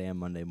 6 a.m.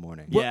 Monday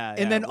morning. Yeah,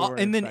 and then we weren't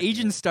and then expecting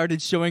agents it.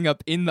 started showing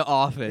up in the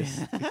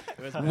office It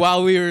was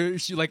while we were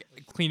like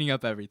cleaning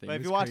up everything. But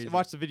It if was you crazy.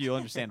 watch the video, you'll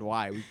understand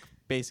why. We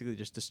basically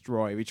just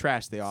destroy. We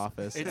trash the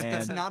office. It's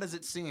and not as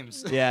it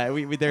seems. yeah,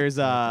 we there's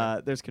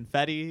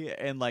confetti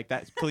and like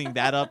that cleaning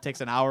that up takes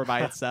an hour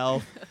by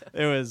itself.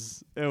 It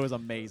was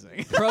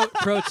amazing.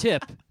 Pro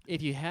tip: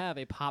 if you have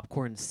a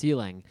popcorn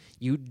ceiling,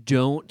 you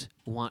don't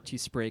want to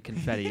spray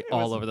confetti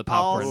all over the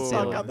popcorn all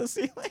ceiling. stuck on the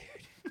ceiling.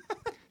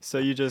 So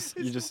you just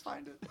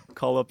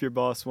call up your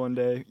boss one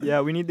day.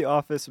 Yeah, we need the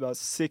office about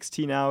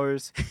 16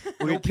 hours.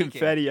 We get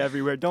confetti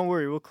everywhere. Don't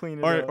worry, we'll clean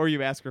it up. Or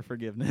you ask for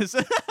forgiveness.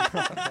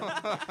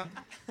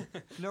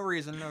 No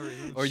reason.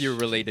 or you're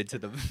related to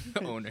the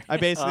owner. I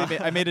basically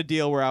I made a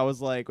deal where I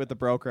was like with the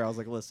broker. I was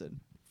like, listen,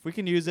 if we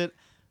can use it,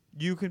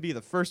 you can be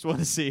the first one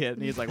to see it.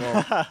 And he's like,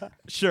 well,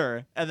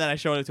 sure. And then I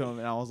showed it to him,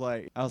 and I was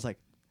like,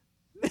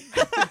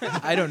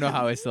 I don't know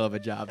how I still have a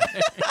job.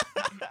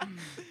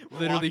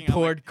 Literally walking out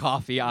poured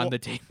coffee on the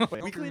table. we Hope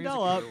your cleaned music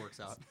all up. career works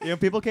out. You know,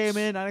 people came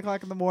in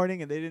 9:00 in the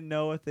morning, and they didn't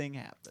know a thing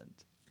happened.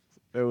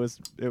 It was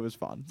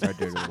fun. Where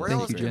Thank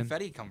else you, did Jim.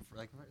 confetti come from?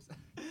 Like, where is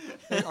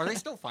that? Are they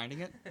still finding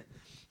it?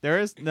 There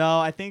is no.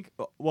 I think.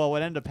 Well,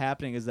 what ended up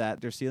happening is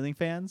that they're ceiling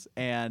fans,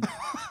 and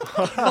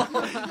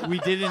we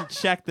didn't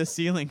check the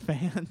ceiling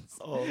fans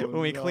when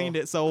we cleaned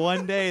it. So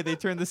one day they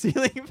turned the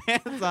ceiling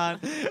fans on,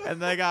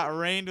 and they got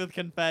rained with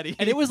confetti.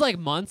 And it was like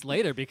months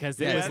later because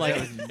Yeah,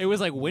 it was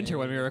like winter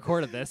when we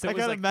recorded this. It I was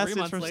got like a 3 message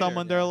months from later.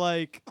 someone. They're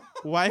like,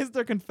 "Why is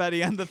there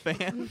confetti on the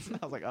fans?"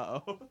 I was like,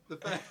 "Oh." The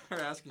fact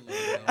they're asking you.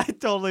 I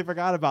totally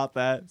forgot about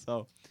that.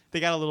 So they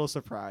got a little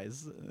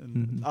surprise.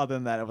 And Mhm. other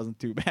than that, it wasn't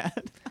too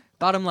bad.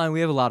 Bottom line, we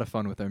have a lot of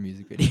fun with our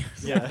music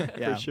videos.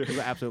 yeah, for sure. It was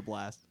an absolute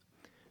blast.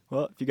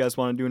 Well, if you guys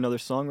want to do another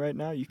song right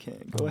now, you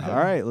can. Go ahead. All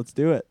right, let's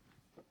do it.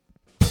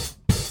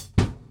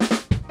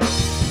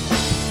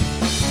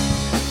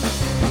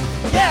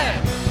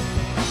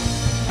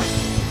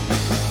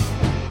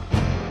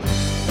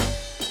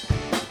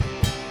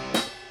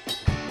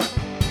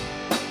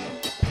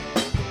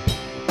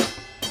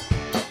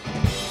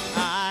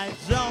 I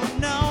don't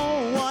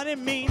know what it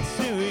means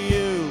to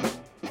you.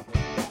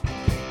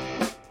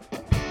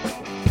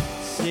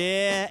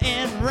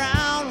 Sitting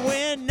round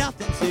with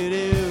nothing to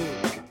do.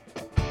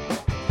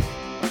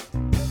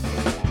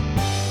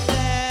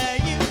 There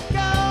you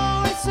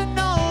go, it's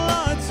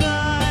another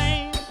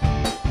time.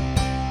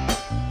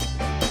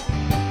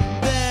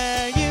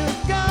 There you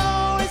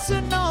go, it's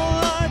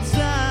another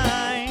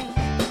time.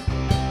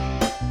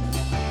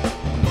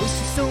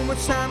 Wasting so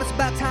much time, it's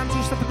about time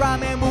to stop the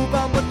rhyme and move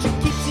on. But you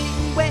keep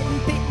sitting wet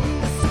and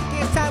pitting the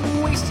second time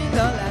we're wasting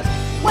our lives.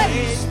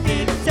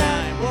 Wasted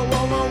time, whoa,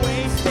 whoa, whoa,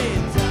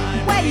 wasted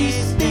time.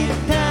 Wasted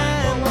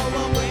time. Whoa, whoa,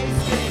 whoa,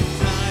 wasted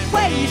time.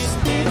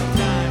 Wasted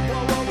time,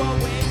 whoa, whoa, whoa,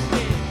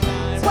 wasted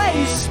time.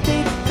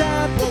 Wasted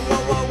time. Whoa,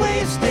 whoa, whoa,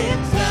 wasted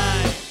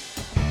time.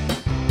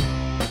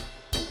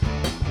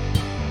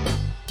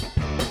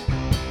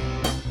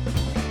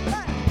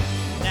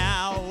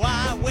 Now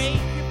I wait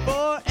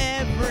for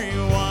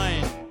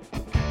everyone.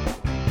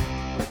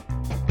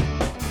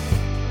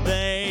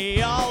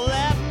 They all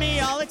left me,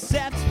 all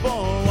except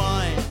for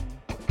one.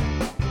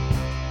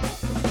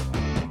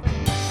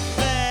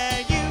 There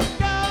you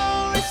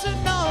go, it's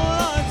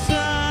another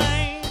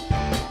time.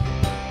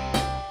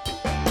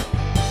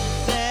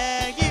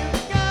 There you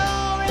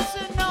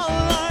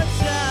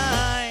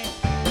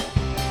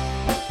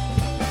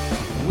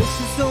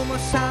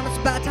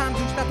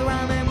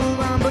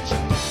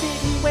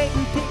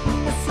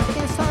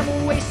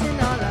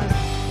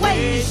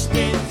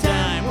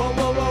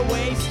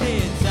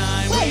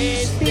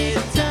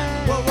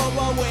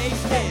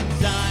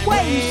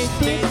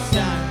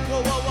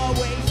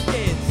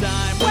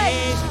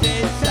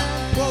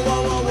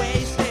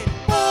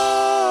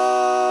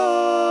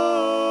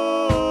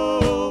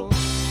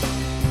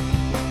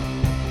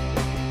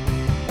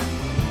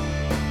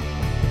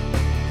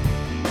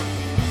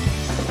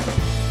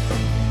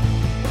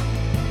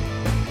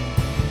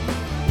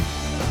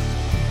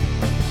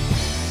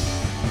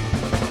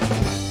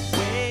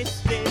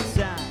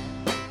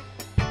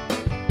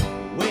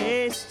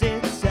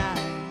wasted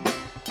time,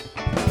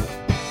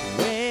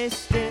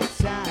 wasted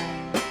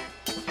time,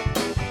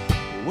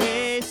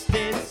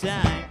 wasted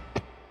time.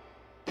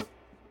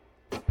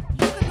 You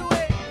can do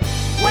it.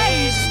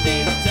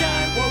 Wasted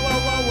time. Whoa, whoa,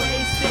 whoa,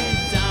 wasted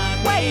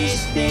time.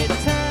 Wasted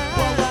time.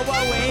 Whoa, whoa,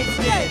 whoa,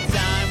 wasted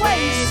time.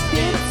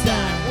 Wasted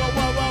time. Whoa,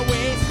 whoa, whoa,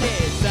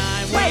 wasted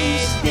time.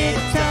 Wasted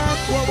time.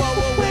 Whoa, whoa,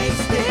 whoa,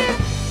 wasted.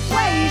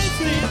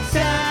 Wasted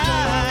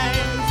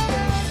time.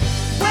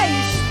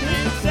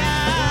 Wasted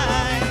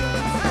time.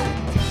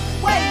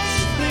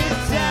 Wasted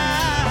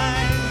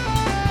time.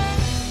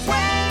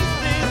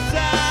 Wasted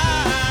time.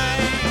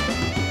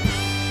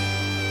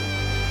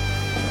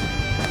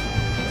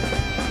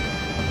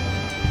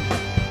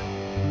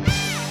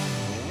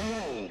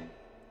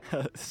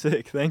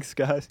 Sick. Thanks,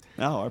 guys.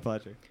 Oh, our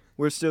pleasure.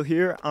 We're still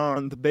here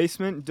on The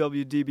Basement,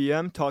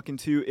 WDBM, talking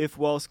to If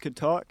Walls Could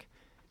Talk.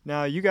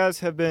 Now, you guys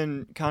have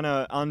been kind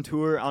of on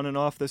tour on and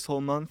off this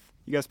whole month.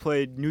 You guys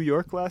played New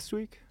York last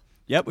week?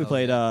 Yep, we Oh,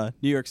 played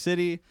New York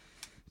City,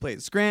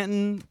 played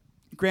Scranton,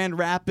 Grand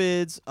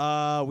Rapids.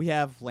 We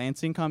have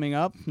Lansing coming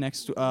up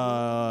next 2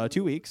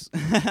 weeks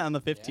on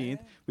the 15th.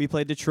 We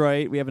played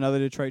Detroit. We have another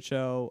Detroit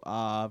show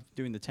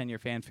doing the 10-year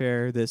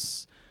fanfare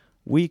this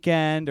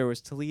weekend. There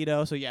was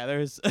Toledo. So, yeah,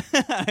 there's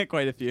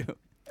quite a few.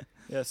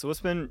 Yeah, so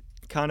what's been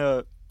kind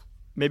of,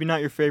 maybe not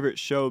your favorite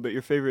show, but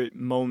your favorite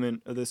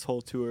moment of this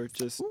whole tour?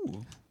 Just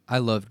I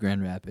loved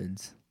Grand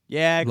Rapids.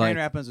 Yeah, Grand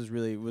Like- Rapids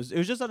it was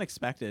just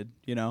unexpected,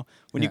 you know.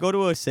 When you Yeah. go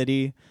to a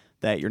city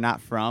that you're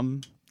not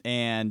from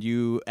and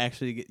you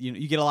actually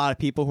you get a lot of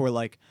people who are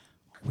like,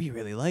 we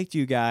really liked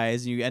you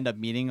guys, and you end up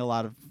meeting a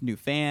lot of new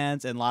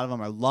fans, and a lot of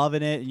them are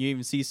loving it, and you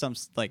even see some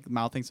like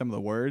mouthing some of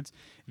the words.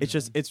 It's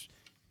just it's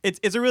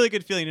a really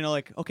good feeling, you know,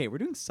 like, okay, we're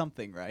doing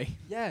something right.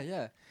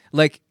 Yeah.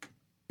 Like,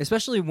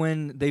 especially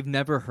when they've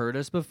never heard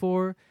us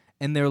before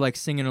and they're like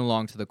singing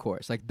along to the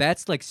chorus. Like,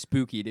 that's like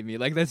spooky to me.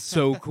 Like, that's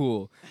so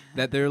cool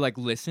that they're like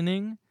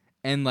listening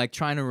and like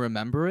trying to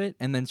remember it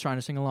and then trying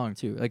to sing along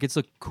too. Like, it's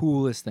the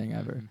coolest thing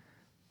ever.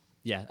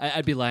 Yeah,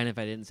 I'd be lying if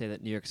I didn't say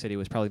that New York City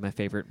was probably my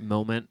favorite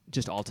moment,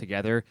 just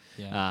altogether.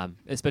 Yeah.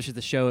 Especially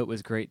the show. It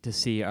was great to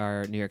see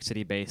our New York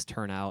City base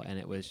turn out, and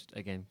it was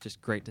again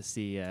just great to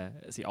see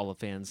all the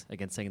fans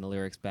again singing the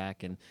lyrics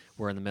back. And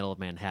we're in the middle of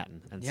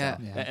Manhattan, and Yeah.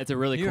 so Yeah. it's a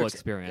really New cool York's-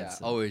 experience.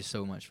 Yeah, always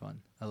so much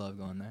fun. I love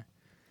going there.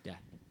 Yeah.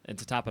 And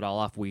to top it all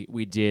off,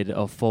 we did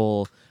a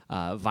full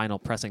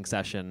vinyl pressing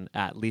session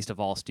at Least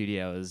of All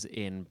Studios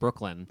in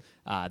Brooklyn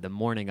the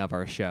morning of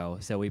our show.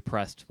 So we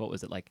pressed, what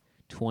was it, like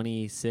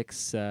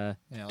 26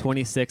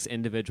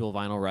 individual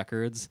vinyl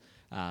records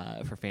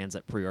for fans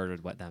that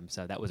pre-ordered with them.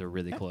 So that was a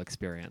really cool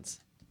experience.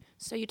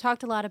 So you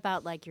talked a lot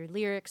about like your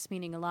lyrics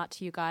meaning a lot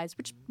to you guys,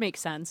 which makes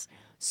sense.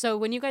 So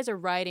when you guys are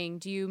writing,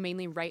 do you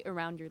mainly write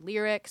around your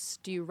lyrics?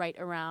 Do you write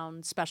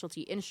around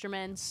specialty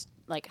instruments?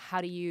 Like,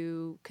 how do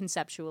you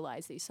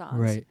conceptualize these songs?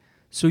 Right.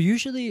 So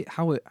usually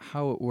how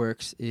it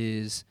works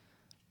is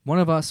one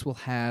of us will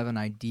have an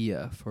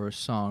idea for a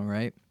song,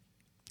 right?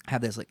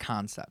 Have this like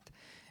concept.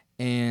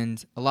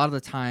 And a lot of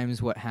the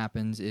times what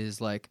happens is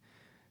like,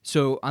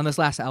 so on this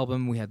last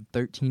album we had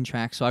 13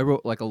 tracks, so I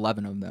wrote like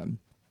 11 of them.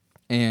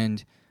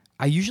 And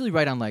I usually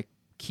write on like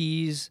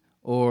keys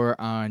or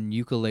on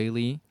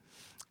ukulele.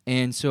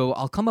 And so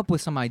I'll come up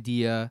with some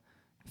idea,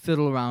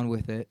 fiddle around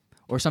with it,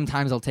 or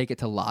sometimes I'll take it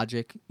to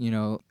Logic, you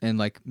know, and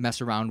like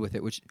mess around with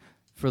it, which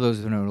for those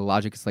who don't know,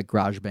 Logic is like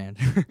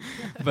GarageBand.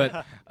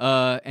 But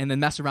and then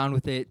mess around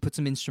with it, put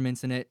some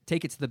instruments in it,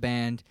 take it to the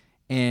band,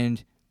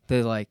 and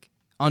they like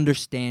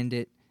understand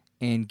it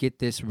and get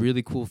this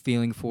really cool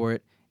feeling for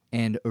it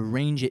and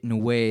arrange it in a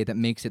way that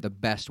makes it the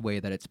best way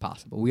that it's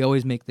possible. We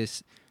always make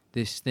this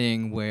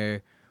thing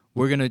where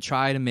we're going to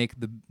try to make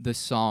the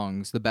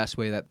songs the best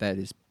way that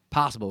is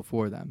possible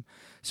for them.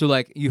 So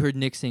like you heard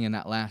Nick sing in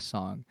that last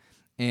song,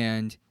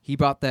 and he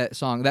brought that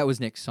song, that was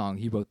Nick's song,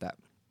 he wrote that.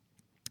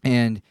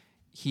 And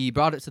he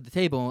brought it to the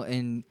table,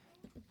 and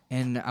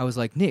I was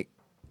like, Nick,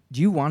 do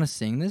you want to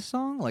sing this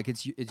song? Like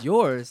it's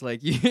yours.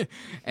 Like,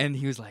 and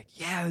he was like,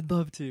 yeah, I'd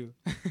love to.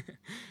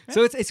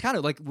 So it's kind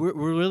of like we're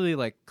really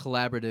like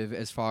collaborative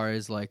as far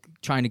as like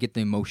trying to get the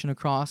emotion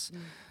across,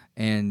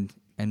 and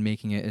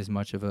making it as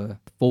much of a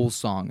full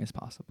song as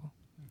possible.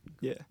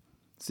 Yeah.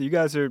 So you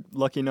guys are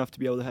lucky enough to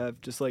be able to have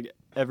just like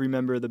every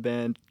member of the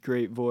band,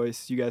 great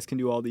voice. You guys can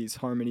do all these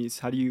harmonies.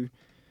 How do you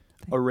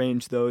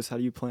arrange those? How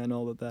do you plan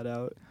all of that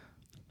out?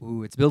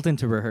 Ooh, it's built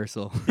into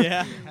rehearsal.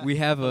 Yeah. We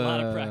have A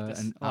lot of practice.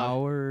 an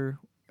hour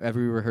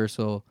every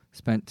rehearsal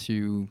spent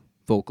to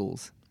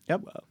vocals.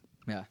 Yep. Wow.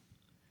 Yeah.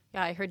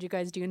 Yeah, I heard you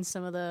guys doing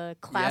some of the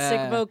classic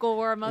Yeah. vocal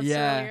warm-ups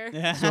Yeah. earlier.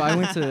 Yeah. So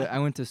I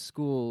went to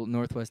school,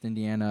 Northwest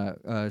Indiana,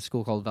 a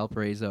school called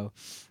Valparaiso,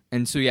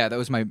 and so yeah, that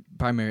was my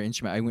primary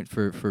instrument. I went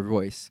for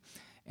voice,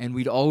 and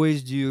we'd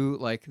always do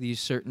like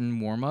these certain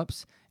warm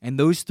ups, and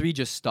those three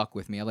just stuck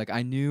with me. Like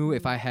I knew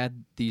if I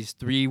had these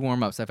 3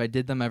 warm ups, if I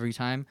did them every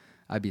time,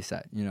 I'd be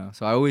set. You know,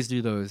 so I always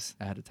do those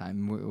ahead of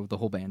time. The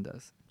whole band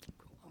does.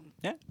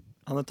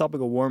 On the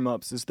topic of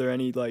warm-ups, is there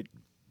any like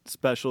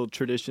special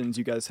traditions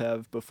you guys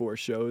have before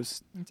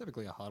shows?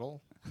 Typically a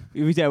huddle.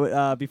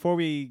 Before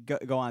we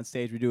go on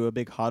stage, we do a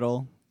big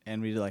huddle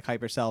and we like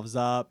hype ourselves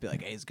up, be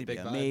like, "Hey, it's gonna be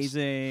Big vibes.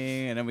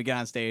 amazing!" And then we get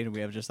on stage and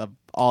we have just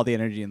all the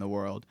energy in the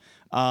world.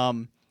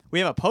 We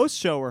have a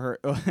post-show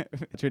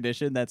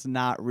tradition that's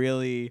not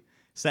really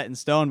set in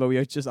stone, but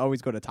we just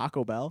always go to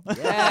Taco Bell.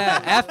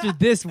 Yeah. After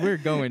this, we're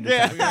going to.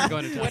 Yeah. Taco We are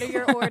going to What are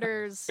your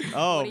orders?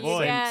 Oh, What do you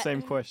boy. get?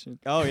 Same question.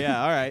 Oh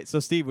yeah, all right. So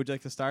Steve, would you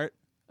like to start?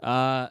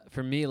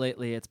 For me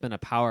lately, it's been a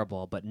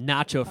Powerball, but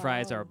nacho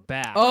fries are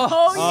back.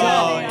 Oh,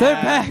 yeah. They're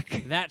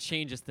back. That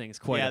changes things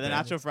quite Yeah, a the bit.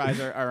 nacho fries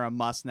are a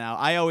must now.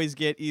 I always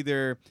get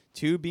either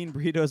 2 bean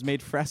burritos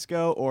made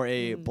fresco or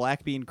a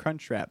black bean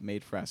crunch wrap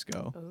made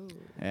fresco. Ooh.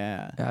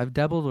 Yeah. I've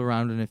dabbled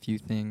around in a few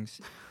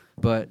things,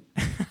 but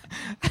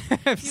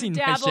I've You seen my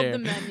dabbled share. the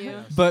menu.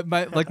 But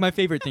my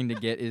favorite thing to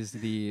get is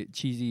the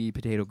cheesy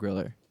potato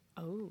griller.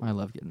 Oh. I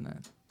love getting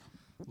that.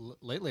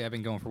 Lately, I've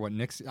been going for what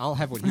Nick's. I'll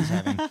have what he's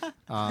having.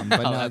 But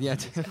no, yeah,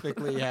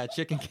 typically, yeah,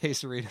 chicken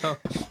quesarito.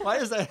 Why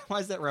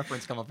does that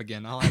reference come up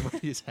again? I'll have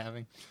what he's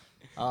having.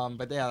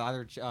 But yeah,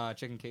 either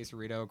chicken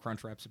quesarito,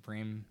 Crunch Wrap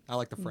Supreme. I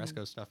like the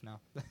fresco stuff now.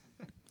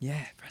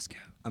 Yeah, fresco.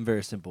 I'm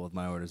very simple with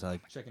my orders. I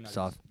like Chicken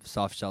nuggets.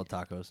 soft shell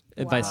tacos.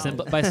 And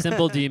By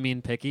simple, do you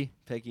mean picky?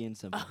 Picky and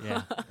simple.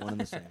 Yeah. One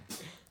and the same.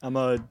 I'm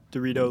a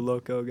Dorito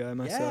Loco guy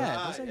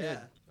myself. those are good.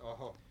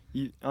 Oh,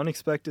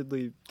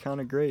 Unexpectedly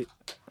kind of great.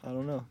 I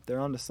don't know. They're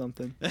onto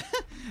something.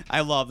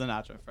 I love the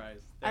nacho fries.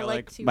 They're I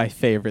like to- my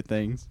favorite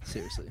things.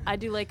 Seriously. I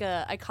do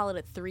I call it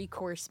a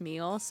 3-course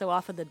meal. So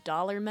off of the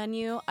dollar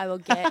menu, I will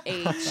get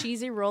a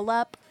cheesy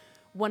roll-up,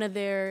 one of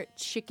their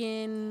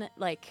chicken,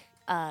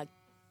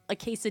 a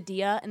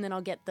quesadilla, and then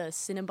I'll get the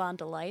Cinnabon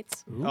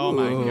Delights. Oh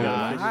my Ooh,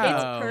 god.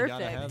 wow. It's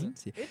gotta have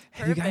perfect. it. It's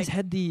Have you guys perfect.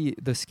 had the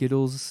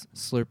Skittles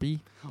Slurpee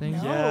thing?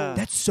 No. Yeah.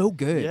 That's so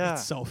good. Yeah.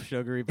 It's so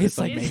sugary, but it's,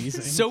 like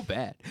amazing. so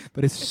bad,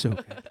 but it's so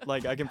good.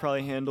 Like I can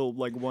probably handle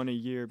like one a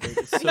year, but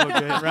it's so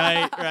good.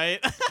 right.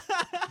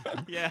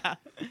 Yeah.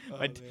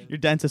 Your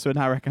dentist would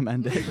not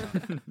recommend it.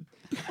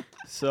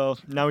 So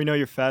now we know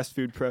your fast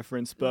food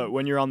preference, but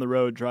when you're on the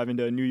road driving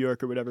to New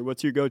York or whatever,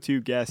 what's your go-to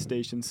gas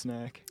station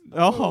snack?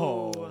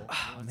 Oh.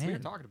 that's what you're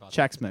talking about.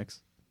 Chex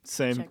Mix.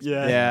 Same. Chex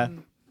Yeah. Yeah.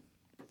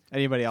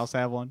 Anybody else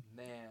have one?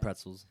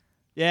 Pretzels.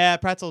 Yeah,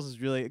 pretzels is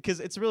really because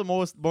it's really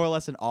more or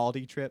less an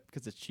Aldi trip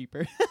because it's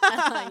cheaper.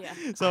 Yeah.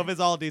 So if it's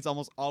Aldi, it's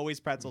almost always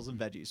pretzels and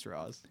veggie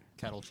straws.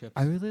 Kettle chips.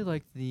 I really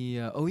like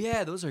the. Oh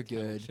yeah, those are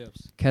good.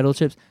 Chips. Kettle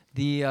chips.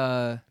 The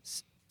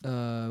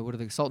what are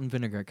they? Salt and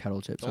vinegar kettle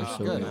chips are Oh,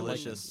 so good. good.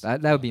 Delicious.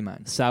 That would be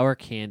mine. Sour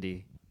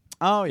candy.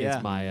 Oh yeah.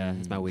 It's my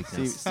Steve,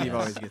 weakness. Steve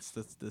always gets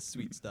the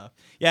sweet stuff.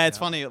 Yeah, it's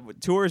funny.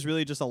 Tour is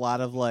really just a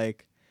lot of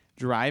like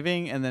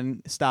driving and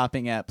then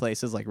stopping at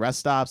places like rest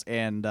stops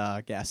and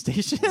gas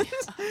stations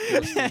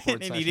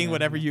and eating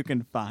whatever you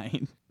can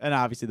find, and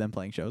obviously then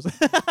playing shows.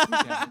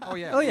 Oh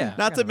yeah. Oh, yeah. Not to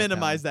Forgot about that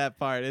minimize that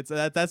part. It's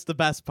that's the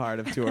best part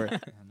of tour.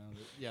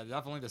 Yeah,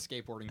 definitely the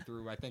skateboarding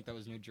through. I think that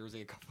was New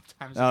Jersey a couple of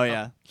times. Oh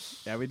ago.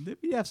 yeah,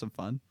 we have some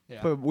fun. Yeah.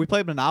 But we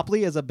played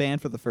Monopoly as a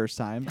band for the first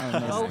time. I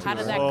don't know. Oh, how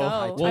did that Oh,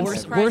 go? well, I'm we're-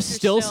 surprised we're you're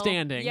still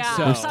standing, Yeah,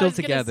 so- I We're was still gonna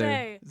together.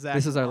 say. Zach,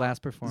 This is our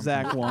last performance.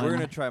 Zach won. We're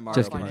gonna try Mario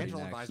Just Party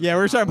kidding. next. Yeah,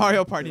 we're starting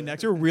Mario Party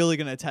next. We're really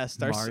gonna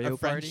test our Mario Party?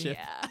 friendship.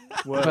 Yeah.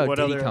 What, about what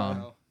Diddy other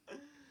Kong?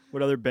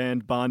 what other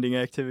band bonding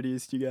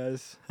activities do you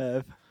guys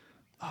have?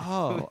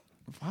 Oh,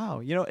 wow.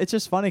 You know, it's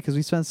just funny because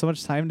we spend so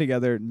much time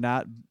together,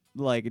 not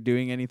like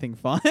doing anything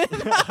fun.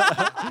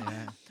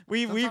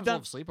 We've Sometimes done. we'll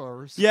have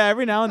sleepovers. Yeah,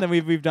 every now and then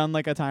we've done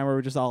like a time where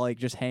we just all like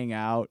just hang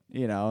out,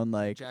 you know, and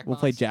like we'll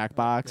play Jackbox.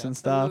 Jackbox Yeah. and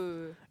stuff.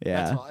 Ooh.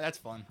 Yeah. That's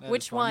fun. That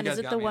Which fun. one? You Is guys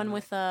it got the me one into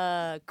with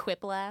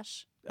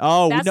Quiplash?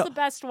 Oh, That's no, the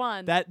best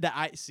one.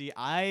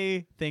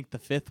 I think the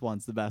fifth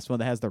one's the best one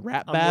that has the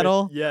rap I'm with-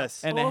 battle.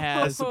 Yes. And it Oh. I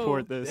has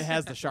support this. it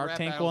has the Shark rap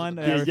Tank battle's one.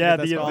 the I best. forget Yeah, what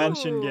the that's called.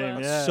 invention Ooh. game.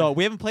 Yeah. So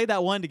we haven't played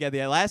that one together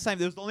yet. Last time,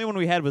 the only one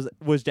we had was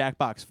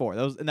Jackbox 4.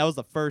 That was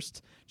the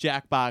first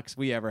Jackbox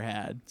we ever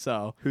had.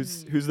 So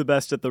who's the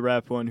best at the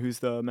rap one? Who's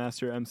the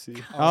master MC?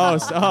 Steve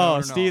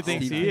thinks Steve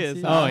he thinks is.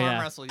 he Oh, I'll yeah.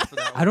 arm wrestle you for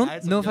that I one. had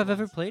don't some know if good I've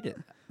ever ones. played it.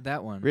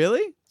 That one.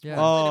 Really? Yeah.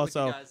 Oh, with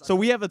you guys. so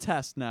we have a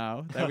test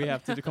now that we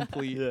have to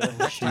complete. Yeah.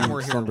 Next time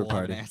we're here, Slumber we'll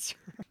have an party. answer.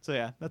 So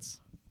yeah,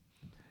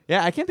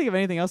 I can't think of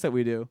anything else that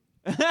we do.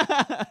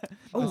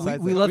 Oh,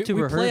 Besides we that. love to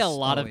we rehearse. play a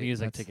lot Oh, of wait,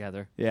 music that's-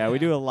 together. Yeah, we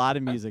do a lot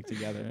of music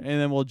together, and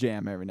then we'll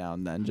jam every now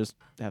and then, just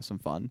have some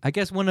fun. I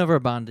guess one of our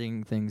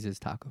bonding things is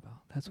Taco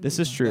Bell. That's what This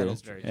we is do. true. That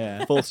is very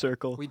Yeah. Full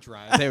circle. We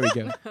drive. There we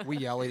go. We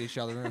yell at each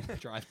other and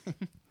drive.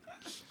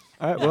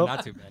 All right. Yeah, Well,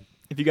 not too bad.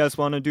 if you guys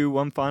want to do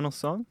one final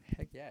song,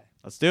 Heck yeah.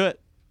 Let's do it.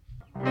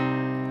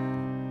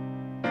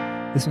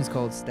 This one's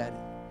called Static.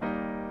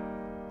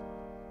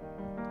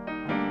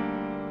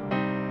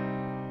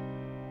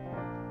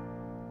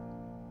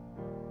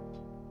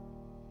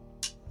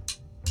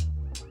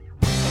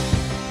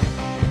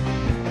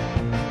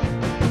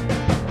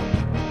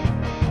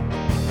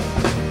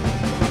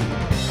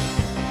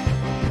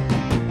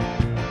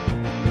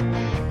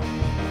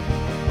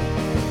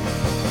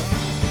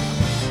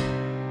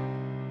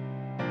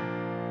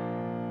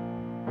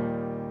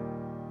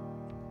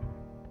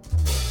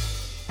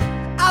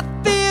 I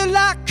feel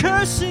like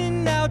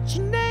cursing now.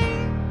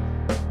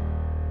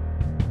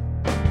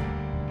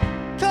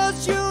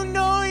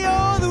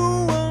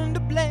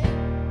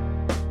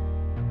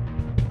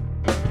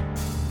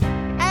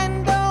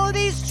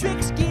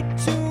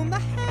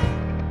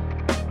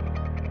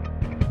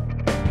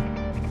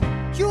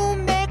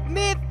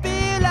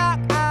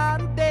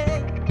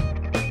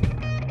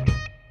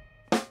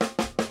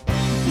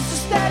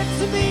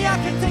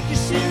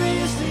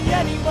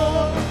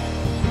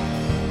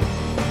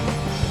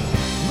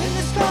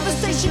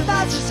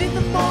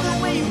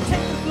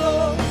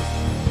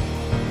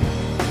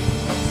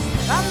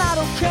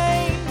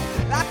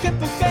 can't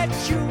forget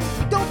you.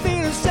 Don't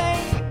feel the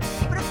same,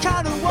 but I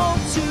kinda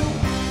want to.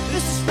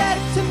 This is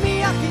static to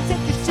me, I can't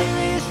take you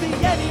seriously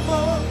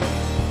anymore.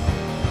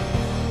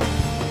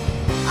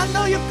 I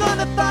know you're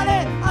gonna fight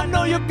it, I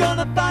know you're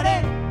gonna fight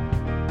it.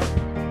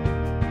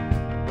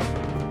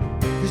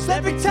 'Cause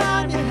every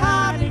time you're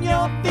hiding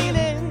your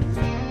feelings,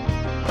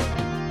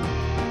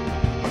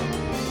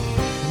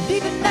 and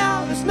even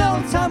now there's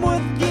no time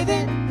worth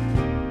giving.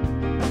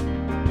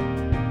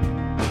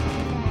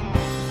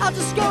 I'll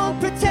just go and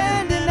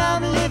pretend and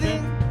I'm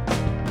living.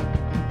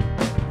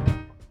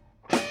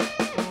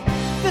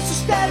 This is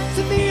static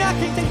to me, I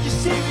can't take you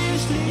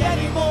seriously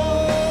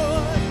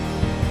anymore.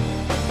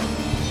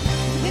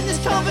 In this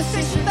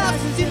conversation,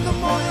 thousands in the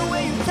morning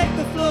where you take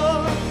the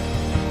floor.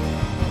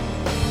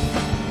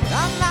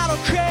 I'm not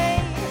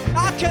okay,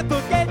 I can't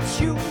forget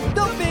you.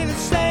 Don't feel the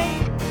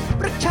same,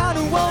 but I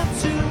kinda want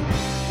to.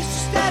 This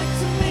is static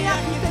to me, I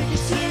can't take you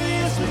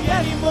seriously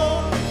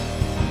anymore.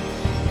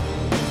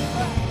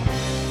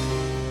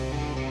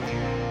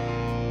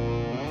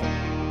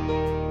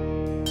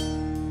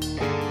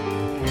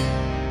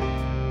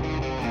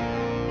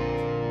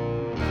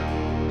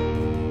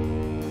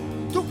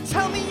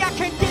 Tell me I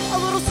can get a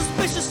little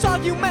suspicious.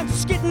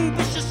 Arguments getting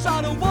vicious.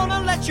 I don't wanna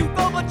let you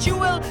go, but you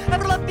will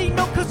never let me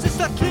know. 'Cause it's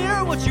not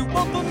clear what you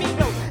want from me,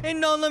 no.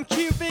 And all I'm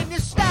keeping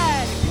is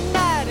static,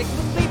 fanatic,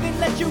 believing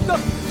let you go.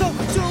 So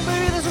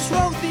maybe there's a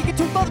wrong thing. Get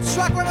two votes,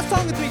 track, write a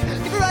song in three.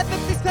 If you're right,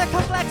 50 stack,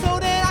 come black, so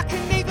then I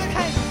can even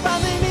hang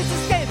around the means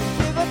escaping.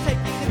 Give or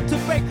taking it to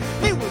break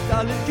me. Well,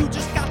 darling, you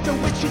just got your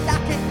wishes. I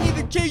can't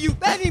even kill you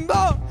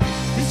anymore.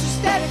 This is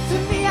static to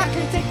me, I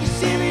can't take you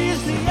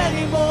seriously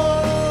anymore.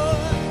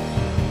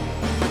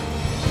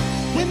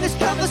 In this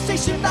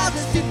conversation,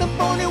 rises in the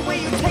morning where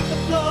you take the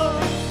floor.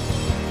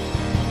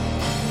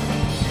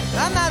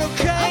 I'm not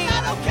okay,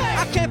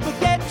 I can't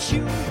forget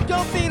you.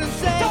 Don't feel the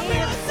same,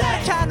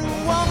 I kinda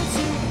want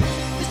to.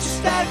 This is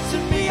static to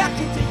me, I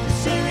can't take you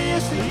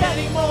seriously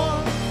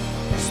anymore.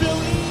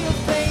 Slowly you're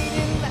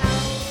fading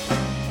out.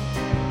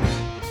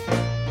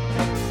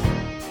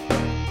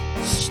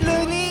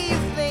 Slowly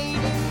you're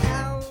fading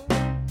out.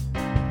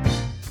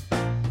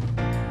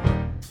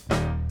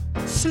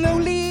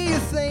 Slowly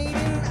you're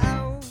fading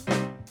out.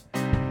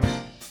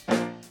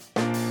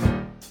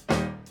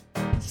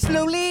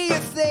 Slowly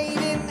you're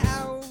fading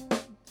out.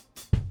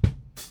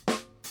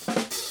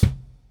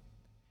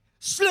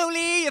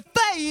 Slowly you're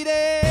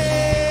fading.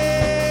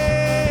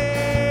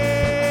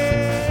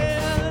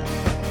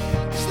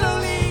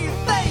 Slowly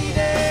you're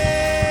fading.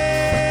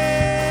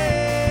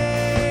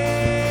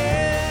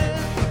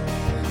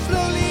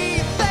 Slowly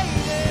you're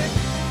fading.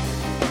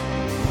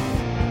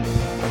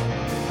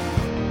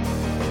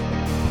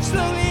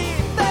 Slowly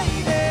you're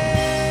fading.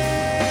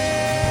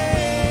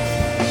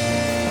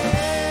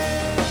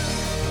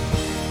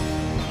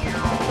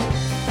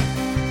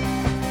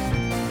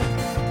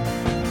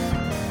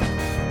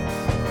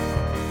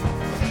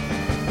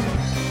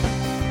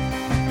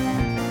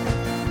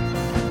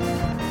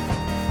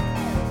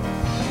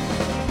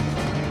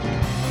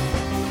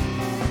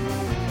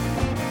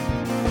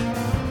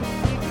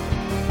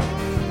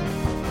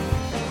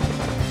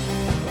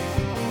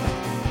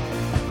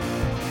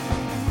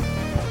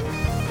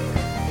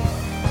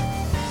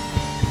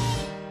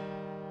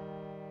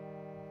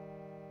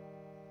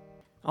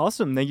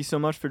 Awesome. Thank you so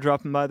much for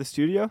dropping by the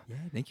studio. Yeah,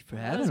 thank you for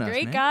That having was us,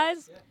 great, man.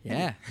 guys.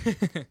 Yeah.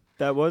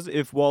 That was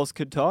If Walls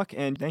Could Talk,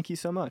 and thank you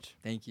so much.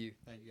 Thank you.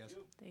 Thank you guys.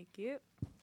 Thank you.